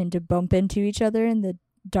happen to bump into each other in the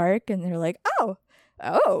dark and they're like, ooh.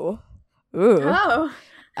 Oh.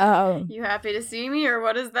 You happy to see me, or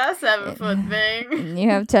what is that 7-foot thing? You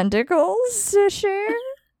have tentacles to share?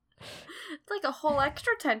 It's like a whole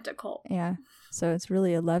extra tentacle. Yeah, so it's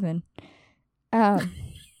really 11. I've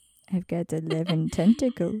got 11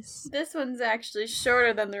 tentacles. This one's actually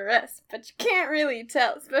shorter than the rest, but you can't really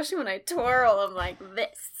tell, especially when I twirl them like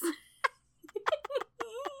this.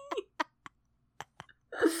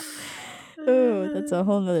 Oh, that's a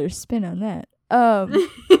whole nother spin on that.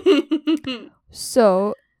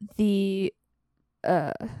 So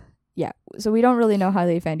so we don't really know how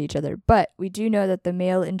they find each other, but we do know that the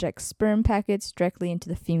male injects sperm packets directly into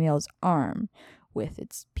the female's arm with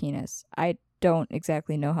its penis. I don't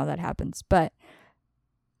exactly know how that happens, but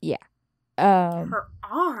yeah. Her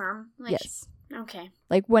arm? Like, yes. Okay.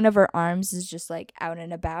 Like one of her arms is just like out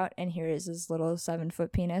and about, and here is his little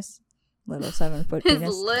 7-foot penis. Little 7-foot penis.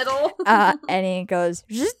 His little? And it goes,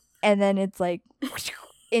 and then it's like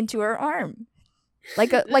into her arm.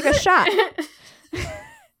 Like a shot.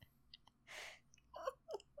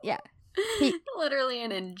 Yeah. Literally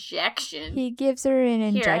an injection. He gives her an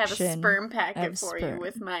injection. Here, I have a sperm packet for you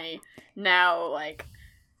with my now, like,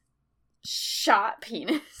 shot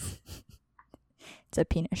penis. It's a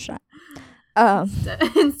penis shot.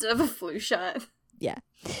 Instead of a flu shot. Yeah.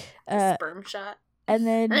 A sperm shot. And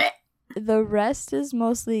then the rest is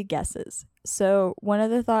mostly guesses. So one of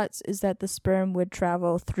the thoughts is that the sperm would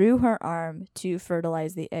travel through her arm to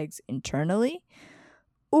fertilize the eggs internally.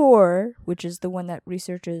 Or, which is the one that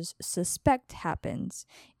researchers suspect happens,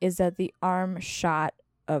 is that the arm shot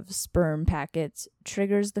of sperm packets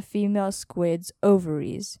triggers the female squid's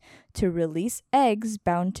ovaries to release eggs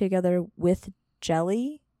bound together with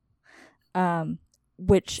jelly,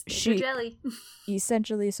 which she jelly.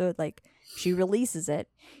 essentially, so like she releases it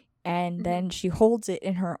and then she holds it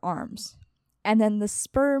in her arms. And then the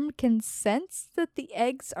sperm can sense that the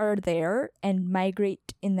eggs are there and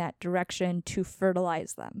migrate in that direction to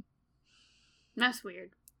fertilize them. That's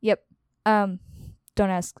weird. Yep. Don't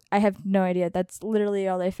ask. I have no idea. That's literally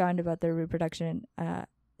all I found about their reproduction.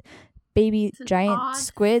 Baby giant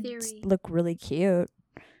squids theory. look really cute.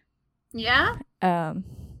 Yeah?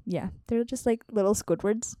 Yeah. They're just like little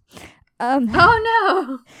Squidwards. Oh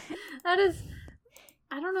no! That is...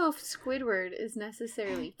 I don't know if Squidward is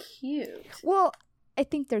necessarily cute. Well, I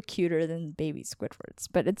think they're cuter than baby Squidwards,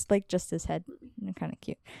 but it's like just his head. They're kind of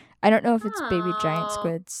cute. I don't know if it's baby giant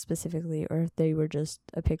squids specifically or if they were just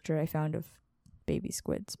a picture I found of baby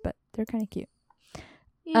squids, but they're kind of cute.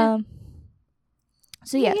 Yeah.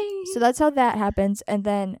 So yeah, so that's how that happens, and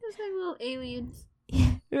then Those like little aliens.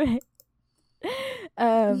 right.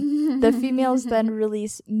 The females then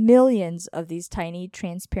release millions of these tiny,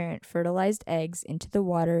 transparent, fertilized eggs into the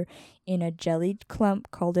water in a jellied clump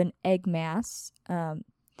called an egg mass.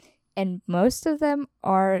 And most of them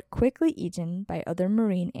are quickly eaten by other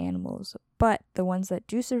marine animals. But the ones that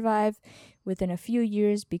do survive within a few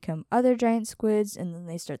years become other giant squids, and then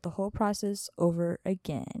they start the whole process over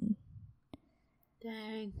again.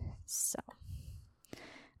 Dang. So,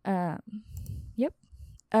 yep.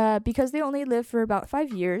 Because they only live for about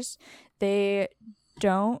 5 years, they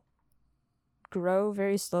don't grow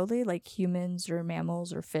very slowly like humans or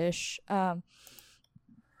mammals or fish.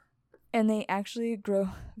 And they actually grow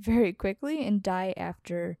very quickly and die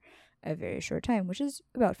after a very short time, which is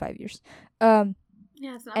about 5 years. Yeah,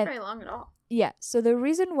 it's not very long at all. Yeah, so the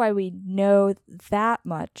reason why we know that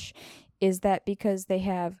much is that because they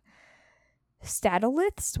have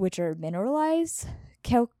statoliths, which are mineralized,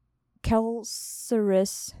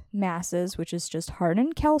 calcareous masses, which is just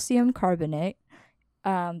hardened calcium carbonate,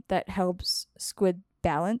 that helps squid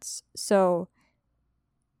balance. So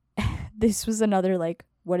this was another like,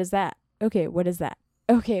 what is that? Okay, what is that?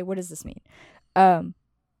 Okay, what does this mean?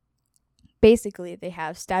 Basically, they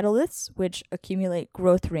have statoliths, which accumulate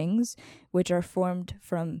growth rings, which are formed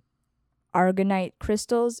from aragonite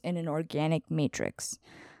crystals in an organic matrix.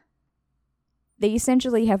 They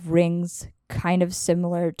essentially have rings kind of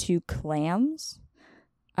similar to clams,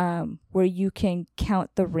 where you can count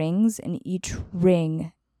the rings, and each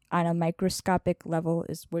ring on a microscopic level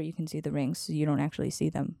is where you can see the rings, so you don't actually see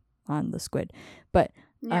them on the squid. But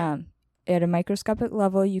at a microscopic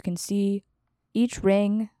level, you can see each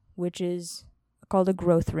ring, which is called a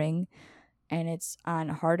growth ring, and it's on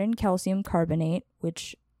hardened calcium carbonate,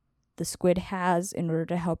 which the squid has in order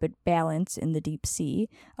to help it balance in the deep sea.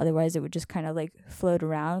 Otherwise, it would just kind of like float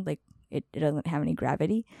around, like it doesn't have any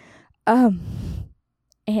gravity.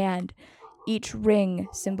 And each ring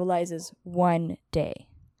symbolizes one day.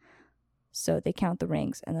 So they count the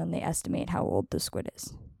rings, and then they estimate how old the squid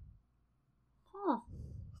is. Huh.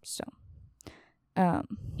 So,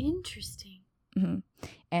 interesting. Mm-hmm.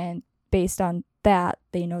 And based on that,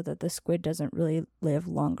 they know that the squid doesn't really live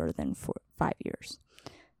longer than 5 years.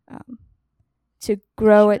 To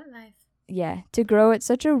grow it, to grow at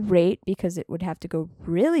such a rate, because it would have to go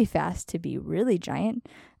really fast to be really giant.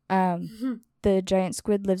 The giant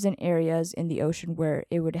squid lives in areas in the ocean where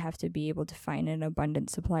it would have to be able to find an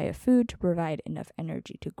abundant supply of food to provide enough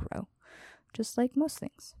energy to grow, just like most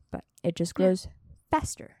things. But it just grows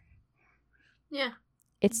faster. Yeah.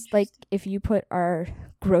 It's like if you put our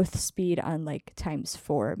growth speed on like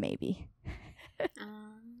 ×4, maybe.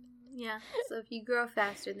 Yeah. So if you grow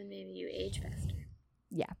faster, then maybe you age faster.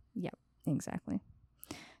 Yeah. Yep. Exactly.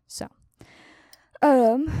 So,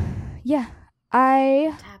 yeah.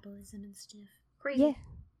 Metabolism and stuff. Crazy.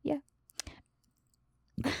 Yeah.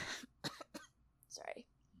 Sorry.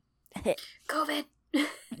 COVID.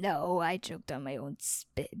 No, I choked on my own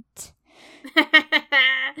spit.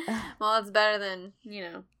 Well, it's better than,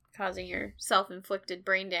 causing your self-inflicted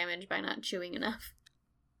brain damage by not chewing enough.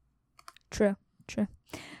 True.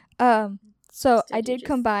 So I did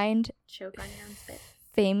combine choke on your own spit.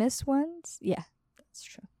 Famous ones. Yeah, that's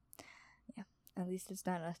true. Yeah, at least it's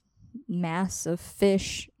not a mass of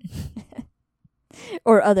fish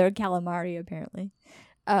or other calamari, apparently.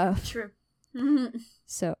 True.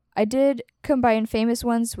 So I did combine famous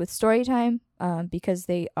ones with story time because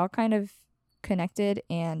they all kind of connected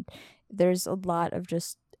and there's a lot of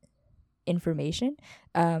just information.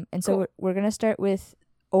 And so Cool. we're going to start with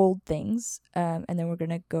old things and then we're going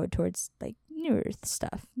to go towards like newer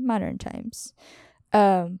stuff, modern times.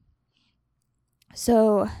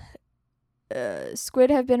 So squid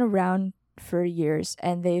have been around for years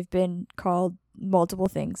and they've been called multiple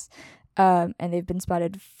things. And they've been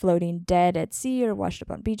spotted floating dead at sea or washed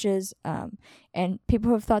up on beaches. And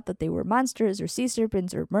people have thought that they were monsters or sea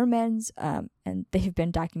serpents or mermaids. And they've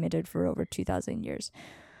been documented for over 2,000 years.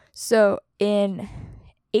 So in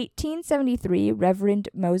 1873, Reverend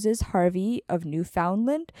Moses Harvey of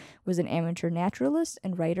Newfoundland was an amateur naturalist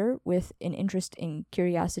and writer with an interest in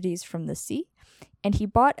curiosities from the sea. And he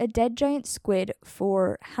bought a dead giant squid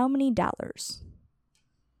for how many dollars?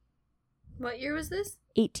 What year was this?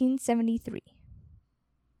 1873.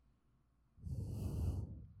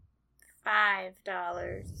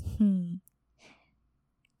 $5.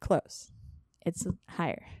 Close. It's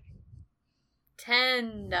higher.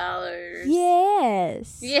 $10.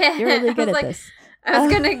 Yes. Yeah. You're really good I was at like, this. I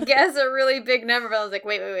was gonna guess a really big number, but I was like,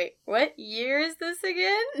 wait. What year is this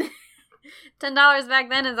again? $10 back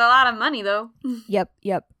then is a lot of money, though. Yep.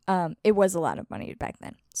 It was a lot of money back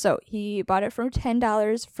then. So he bought it for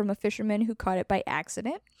 $10 from a fisherman who caught it by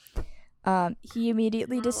accident. He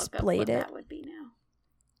immediately displayed it. That would be now.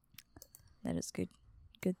 That is good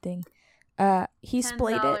thing. He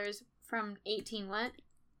splayed it. From 18 what?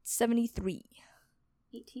 73.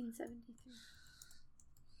 1873.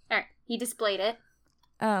 All right, he displayed it.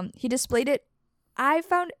 He displayed it. I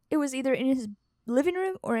found it was either in his living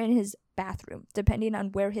room or in his bathroom, depending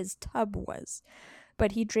on where his tub was.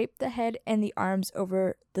 But he draped the head and the arms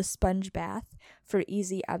over the sponge bath for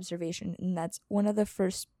easy observation, and that's one of the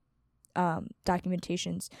first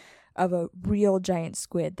documentations of a real giant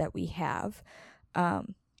squid that we have.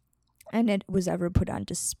 And it was ever put on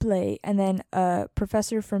display. And then a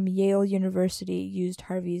professor from Yale University used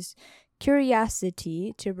Harvey's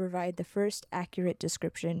curiosity to provide the first accurate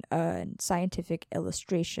description and scientific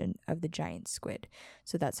illustration of the giant squid.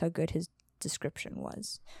 So that's how good his description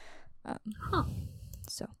was.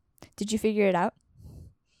 So, did you figure it out?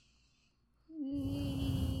 Yes.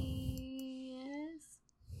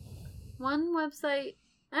 One website,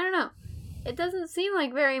 I don't know. It doesn't seem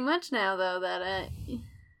like very much now, though, that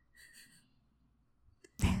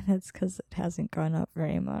That's because it hasn't gone up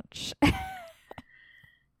very much.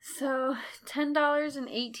 So, $10 in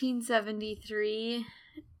 1873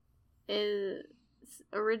 is,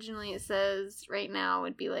 originally it says right now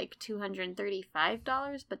would be like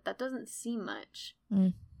 $235, but that doesn't seem much.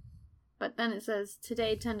 But then it says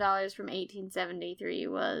today $10 from 1873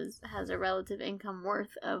 has a relative income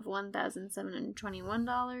worth of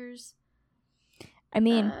 $1,721. I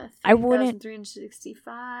mean, I wouldn't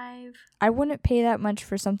 $365. I wouldn't pay that much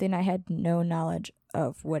for something I had no knowledge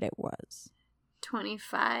of what it was.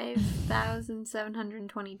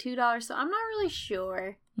 $25,722. So I'm not really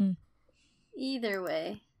sure. Either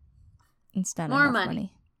way, it's not more enough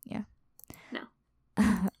money. Yeah. No.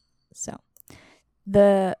 So,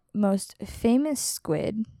 the most famous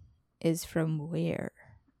squid is from where?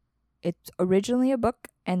 It's originally a book,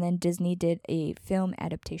 and then Disney did a film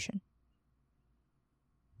adaptation.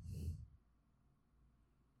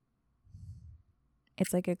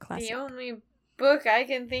 It's like a classic. The only book I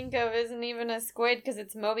can think of isn't even a squid because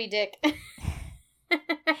it's Moby Dick.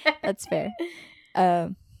 That's fair.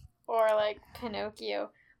 Or like Pinocchio.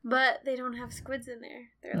 But they don't have squids in there.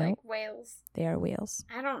 They're like whales. They are whales.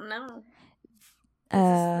 I don't know. Is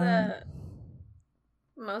this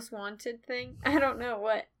the most wanted thing? I don't know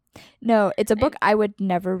what. No, it's a book I would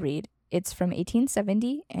never read. It's from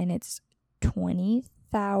 1870 and it's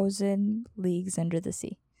 20,000 Leagues Under the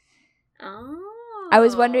Sea. Oh. I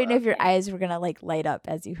was wondering if your eyes were going to like light up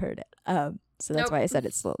as you heard it. So that's why I said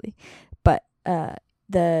it slowly. But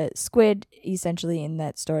the squid essentially in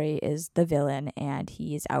that story is the villain and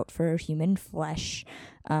he is out for human flesh.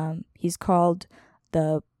 He's called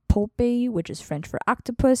the poulpe, which is French for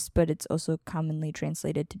octopus, but it's also commonly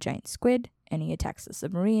translated to giant squid, and he attacks the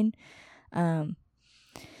submarine.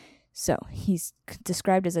 So he's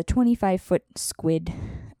described as a 25-foot squid,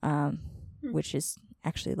 which is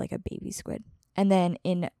actually like a baby squid. And then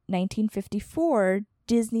in 1954,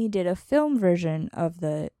 Disney did a film version of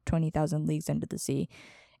the 20,000 Leagues Under the Sea,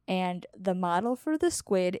 and the model for the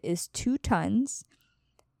squid is 2 tons.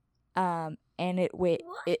 And it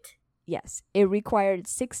it required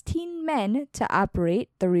 16 men to operate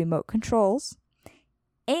the remote controls,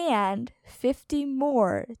 and 50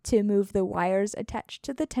 more to move the wires attached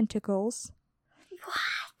to the tentacles.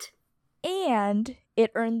 What? and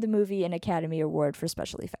it earned the movie an Academy Award for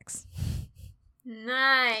special effects.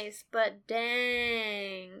 Nice, but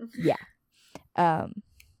dang. Yeah.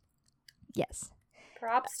 Yes.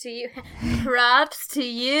 Props to you. Props to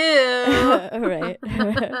you. Right.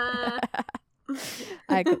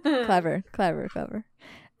 Clever.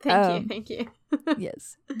 Thank you.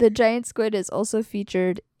 Yes. The giant squid is also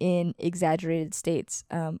featured in exaggerated states,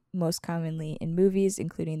 most commonly in movies,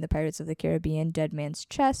 including The Pirates of the Caribbean, Dead Man's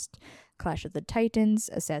Chest, Clash of the Titans,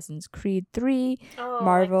 Assassin's Creed 3,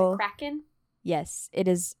 Marvel. Like the Kraken? Yes, it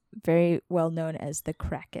is very well known as the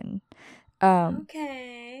Kraken.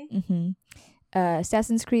 Okay.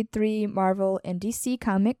 Assassin's Creed 3, Marvel, and DC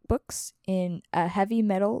comic books in a heavy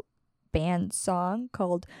metal band song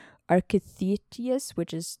called Archithius,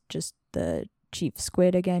 which is just the chief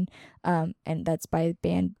squid again, and that's by the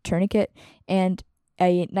band Tourniquet, and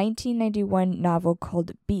a 1991 novel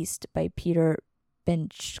called Beast by Peter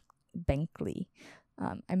Benkley.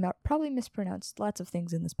 I probably mispronounced lots of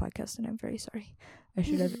things in this podcast, and I'm very sorry. I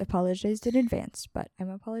should have apologized in advance, but I'm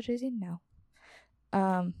apologizing now.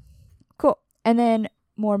 Cool. And then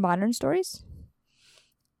more modern stories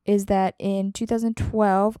is that in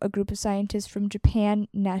 2012, a group of scientists from Japan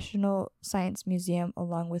National Science Museum,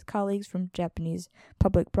 along with colleagues from Japanese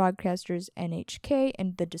public broadcasters NHK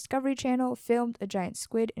and the Discovery Channel, filmed a giant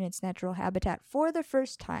squid in its natural habitat for the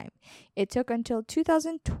first time. It took until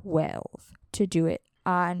 2012 to do it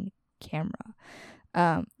on camera.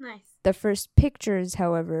 Nice. The first pictures,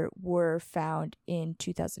 however, were found in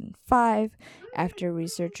 2005 after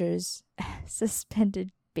researchers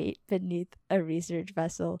suspended bait beneath a research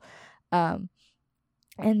vessel, and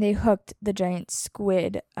they hooked the giant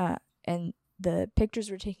squid, and the pictures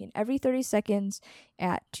were taken every 30 seconds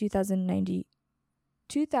at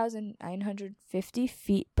 2,950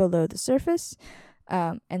 feet below the surface,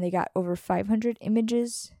 and they got over 500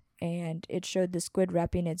 images, and it showed the squid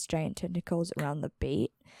wrapping its giant tentacles around the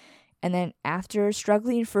bait. And then after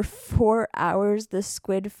struggling for 4 hours, the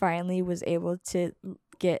squid finally was able to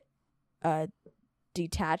get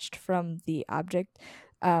detached from the object,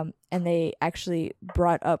 and they actually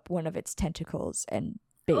brought up one of its tentacles and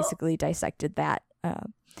basically dissected that.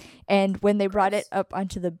 And when they brought it up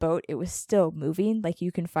onto the boat, it was still moving. Like,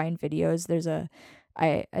 you can find videos.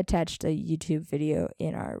 I attached a YouTube video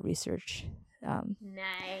in our research.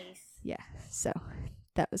 Nice. Yeah, so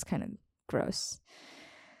that was kind of gross.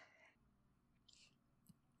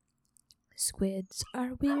 Squids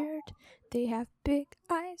are weird. They have big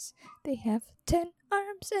eyes. They have 10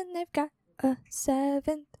 arms and they've got a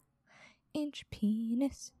 7-inch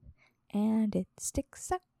penis. And it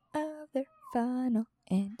sticks out of their funnel.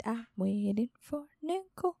 And I'm waiting for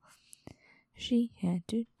Nicole. She had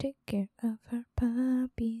to take care of her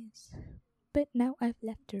puppies. But now I've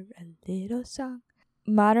left her a little song.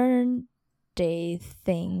 Modern day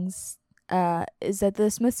things is that the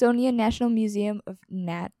Smithsonian National Museum of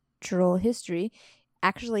Natural History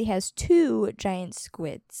actually has 2 giant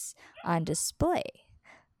squids on display.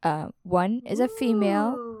 One is a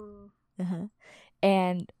female,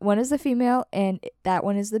 and one is the female, and that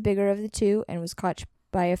one is the bigger of the 2, and was caught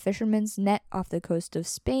by a fisherman's net off the coast of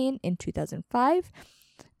Spain in 2005.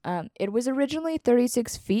 It was originally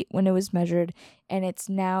 36 feet when it was measured, and it's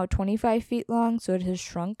now 25 feet long, so it has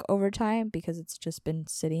shrunk over time because it's just been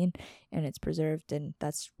sitting and it's preserved, and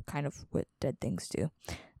that's kind of what dead things do.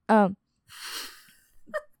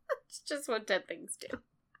 It's just what dead things do.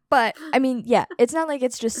 But, I mean, yeah, it's not like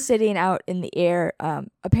it's just sitting out in the air.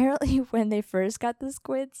 Apparently, when they first got the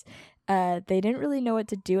squids, they didn't really know what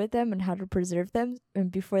to do with them and how to preserve them.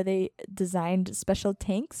 And before they designed special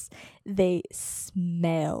tanks, they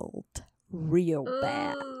smelled real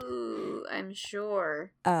bad. Ooh, I'm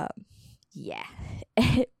sure. Yeah.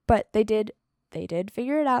 But they did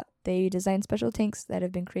figure it out. They designed special tanks that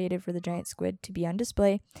have been created for the giant squid to be on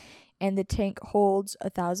display. And the tank holds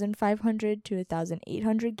 1,500 to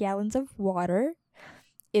 1,800 gallons of water.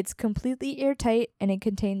 It's completely airtight, and it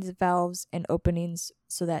contains valves and openings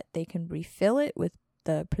so that they can refill it with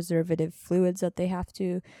the preservative fluids that they have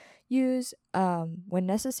to use when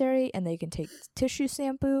necessary, and they can take tissue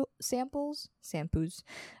samples.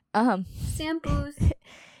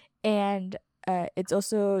 And it's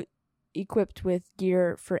also equipped with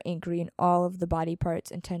gear for anchoring all of the body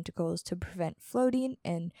parts and tentacles to prevent floating,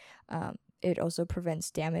 and it also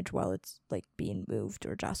prevents damage while it's like being moved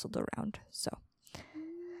or jostled around. So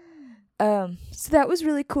that was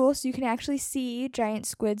really cool. So you can actually see giant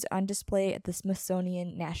squids on display at the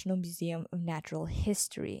Smithsonian National Museum of Natural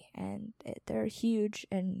History, and they're huge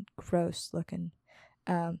and gross looking.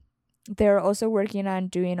 they're also working on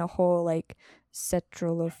doing a whole like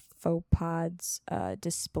cephalopods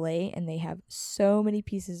display, and they have so many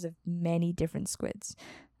pieces of many different squids.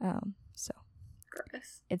 So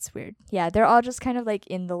Gross. it's weird. Yeah, they're all just kind of like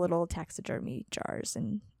in the little taxidermy jars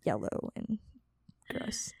and yellow and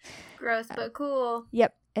gross. Gross, but cool.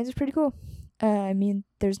 Yep, it's pretty cool. I mean,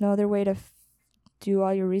 there's no other way to do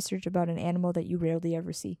all your research about an animal that you rarely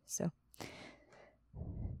ever see. So,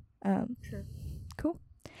 True. Cool.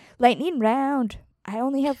 Lightning round. I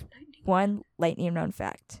only have one lightning round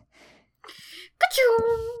fact.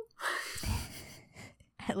 Ka-choo!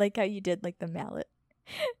 I like how you did like the mallet.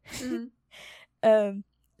 Mm-hmm.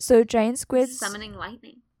 So giant squids. Summoning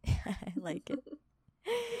lightning. I like it.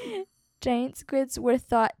 Giant squids were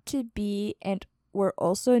thought to be and were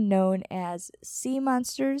also known as sea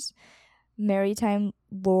monsters. Maritime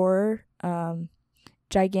lore,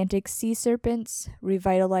 gigantic sea serpents,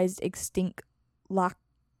 revitalized extinct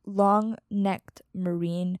long-necked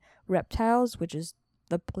marine reptiles, which is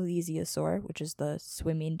the plesiosaur, which is the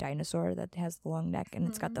swimming dinosaur that has the long neck and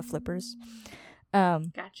it's got the flippers.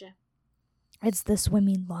 Gotcha. It's the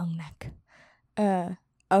swimming long neck. A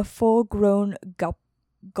full-grown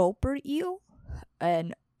gulper eel,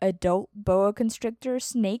 an adult boa constrictor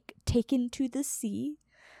snake taken to the sea.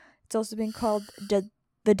 It's also been called the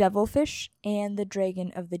devilfish and the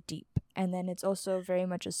dragon of the deep. And then it's also very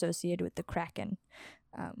much associated with the kraken,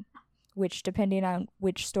 which, depending on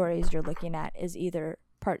which stories you're looking at, is either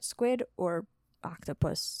part squid or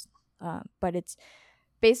octopus. But it's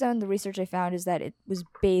based on the research I found is that it was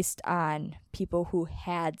based on people who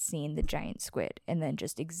had seen the giant squid and then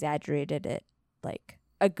just exaggerated it like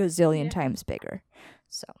a gazillion times bigger.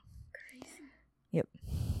 So, crazy. Yep.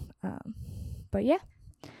 But yeah.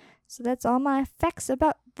 So that's all my facts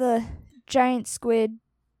about the giant squid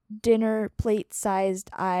dinner plate sized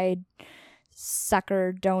eyed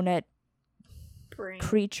sucker donut Brain.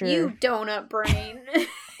 creature. You donut brain.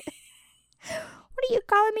 What are you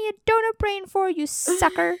calling me a donut brain for, you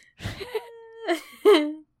sucker?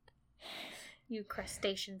 You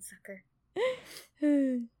crustacean sucker.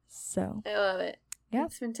 So. I love it. Yeah.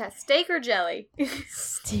 It's fantastic. Steak or jelly?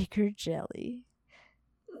 Steak or jelly?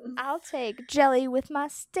 I'll take jelly with my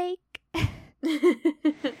steak. A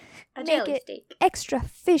Make jelly it steak. extra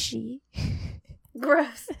fishy.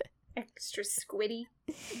 Gross. Extra squiddy.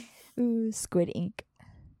 Ooh, squid ink.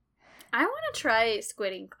 I want to try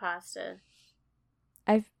squid ink pasta.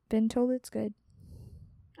 I've been told it's good.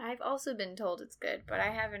 I've also been told it's good, but I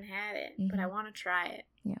haven't had it. But I want to try it.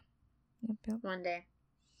 Yep. One day.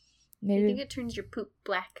 Maybe I think it turns your poop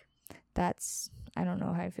black. I don't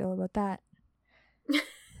know how I feel about that.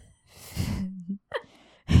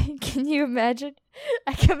 Can you imagine?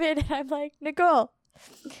 I come in and I'm like, Nicole,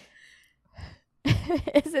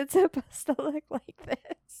 is it supposed to look like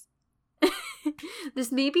this? This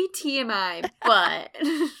may be TMI, but...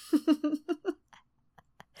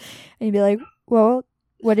 And you'd be like, well,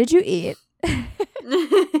 what did you eat?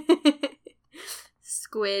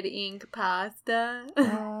 Squid ink pasta.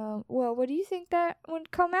 Well, what do you think that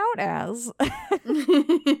would come out as?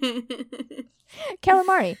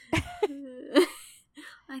 Calamari.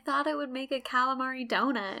 I thought it would make a calamari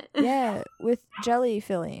donut. Yeah, with jelly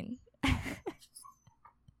filling.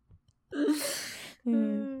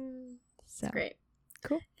 So Great.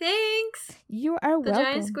 Cool. Thanks. You are welcome. The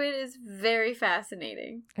giant squid is very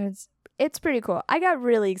fascinating. It's pretty cool. I got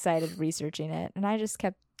really excited researching it, and I just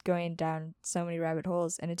kept going down so many rabbit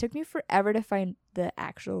holes, and it took me forever to find the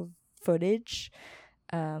actual footage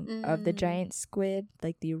of the giant squid,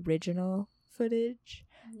 like the original footage.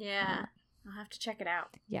 Yeah. I'll have to check it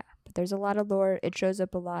out. Yeah, but there's a lot of lore. It shows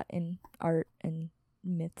up a lot in art and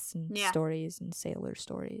myths and stories and sailor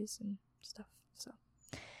stories and stuff. So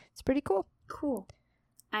it's pretty cool. Cool.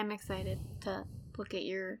 I'm excited to look at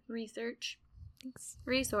your research. Thanks.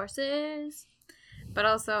 Resources. But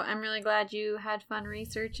also, I'm really glad you had fun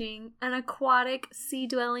researching an aquatic,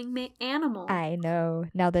 sea-dwelling animal. I know.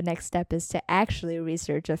 Now the next step is to actually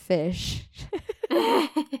research a fish.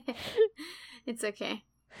 It's okay.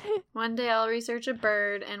 One day I'll research a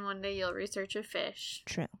bird, and one day you'll research a fish.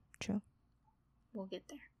 True. We'll get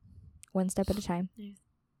there. One step at a time.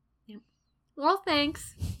 Yep. Well,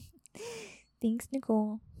 thanks. Thanks,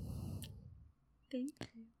 Nicole. Thank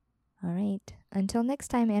you. All right. Until next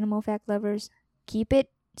time, animal fact lovers, keep it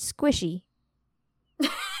squishy.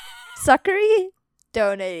 Suckery?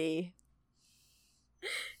 Donut-y.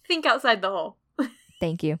 Think outside the hole.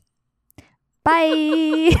 Thank you.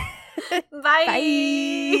 Bye. Bye.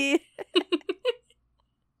 Bye.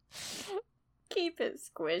 Keep it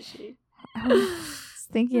squishy. I was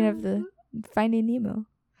thinking of the Finding Nemo.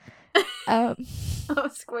 Um, Oh,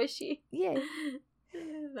 squishy. yeah.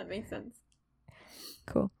 That makes sense.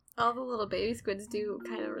 Cool. All the little baby squids do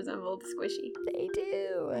kind of resemble the squishy. They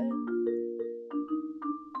do.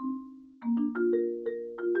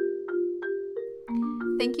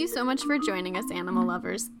 Thank you so much for joining us, animal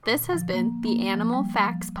lovers. This has been the Animal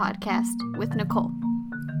Facts Podcast with Nicole.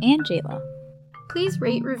 And Jayla. Please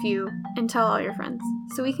rate, review, and tell all your friends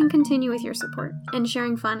so we can continue with your support and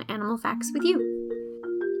sharing fun animal facts with you.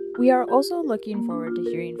 We are also looking forward to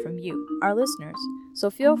hearing from you, our listeners, so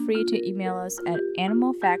feel free to email us at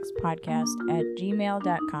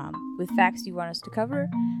animalfactspodcast@gmail.com with facts you want us to cover,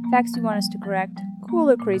 facts you want us to correct, cool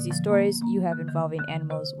or crazy stories you have involving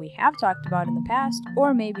animals we have talked about in the past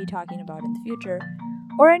or may be talking about in the future,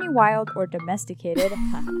 or any wild or domesticated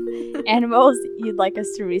animals you'd like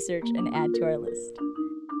us to research and add to our list.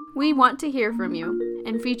 We want to hear from you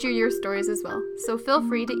and feature your stories as well, so feel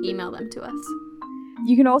free to email them to us.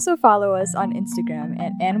 You can also follow us on Instagram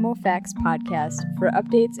at Animal Facts Podcast for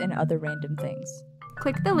updates and other random things.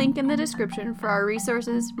 Click the link in the description for our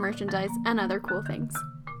resources, merchandise, and other cool things.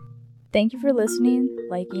 Thank you for listening,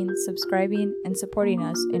 liking, subscribing, and supporting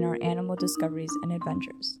us in our animal discoveries and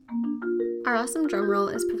adventures. Our awesome drum roll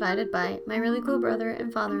is provided by my really cool brother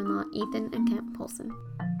and father-in-law, Ethan and Kent Polson.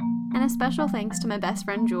 And a special thanks to my best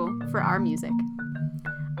friend, Jewel, for our music.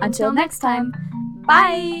 Until next time,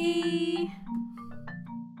 bye!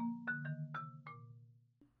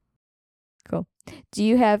 Cool. Do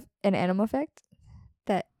you have an animal fact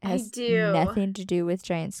that has I do. nothing to do with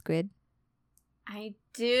giant squid? I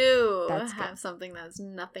do That's have good. something that has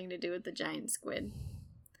nothing to do with the giant squid.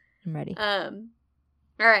 I'm ready. All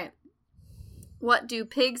right. What do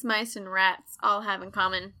pigs, mice, and rats all have in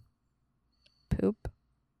common? Poop.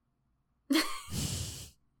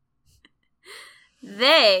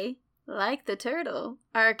 They, like the turtle,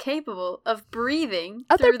 are capable of breathing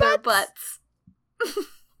Out their through their butts.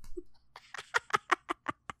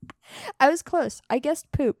 I was close. I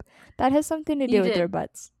guessed poop. That has something to do You with did. their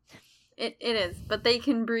butts. It is, but they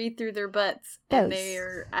can breathe through their butts, Those. and they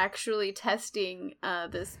are actually testing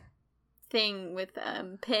this thing with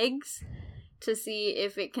pigs to see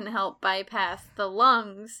if it can help bypass the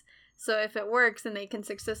lungs. So if it works and they can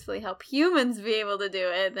successfully help humans be able to do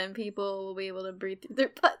it, then people will be able to breathe through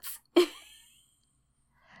their butts.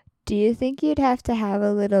 Do you think you'd have to have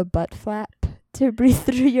a little butt flap to breathe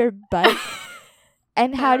through your butt?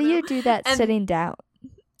 And how do don't you know. do that And- sitting down?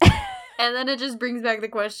 And then it just brings back the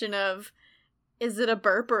question of, is it a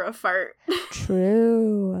burp or a fart?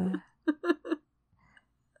 True.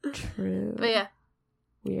 True. But yeah,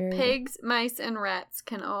 Weird. pigs, mice, and rats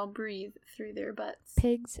can all breathe through their butts.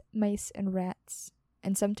 Pigs, mice, and rats.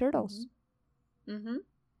 And some turtles. Mm-hmm.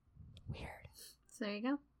 Weird. So there you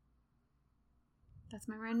go. That's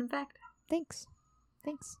my random fact. Thanks.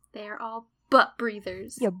 They are all butt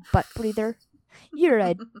breathers. You butt breather. You're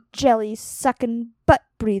a jelly sucking butt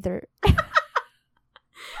breather.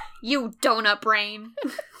 You donut brain.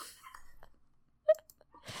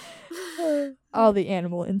 All the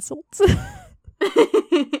animal insults.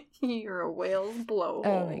 You're a whale's blowhole.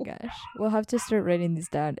 Oh my gosh. We'll have to start writing these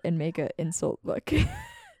down and make an insult book. Just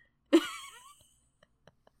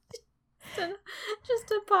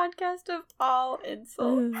a podcast of all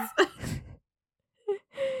insults.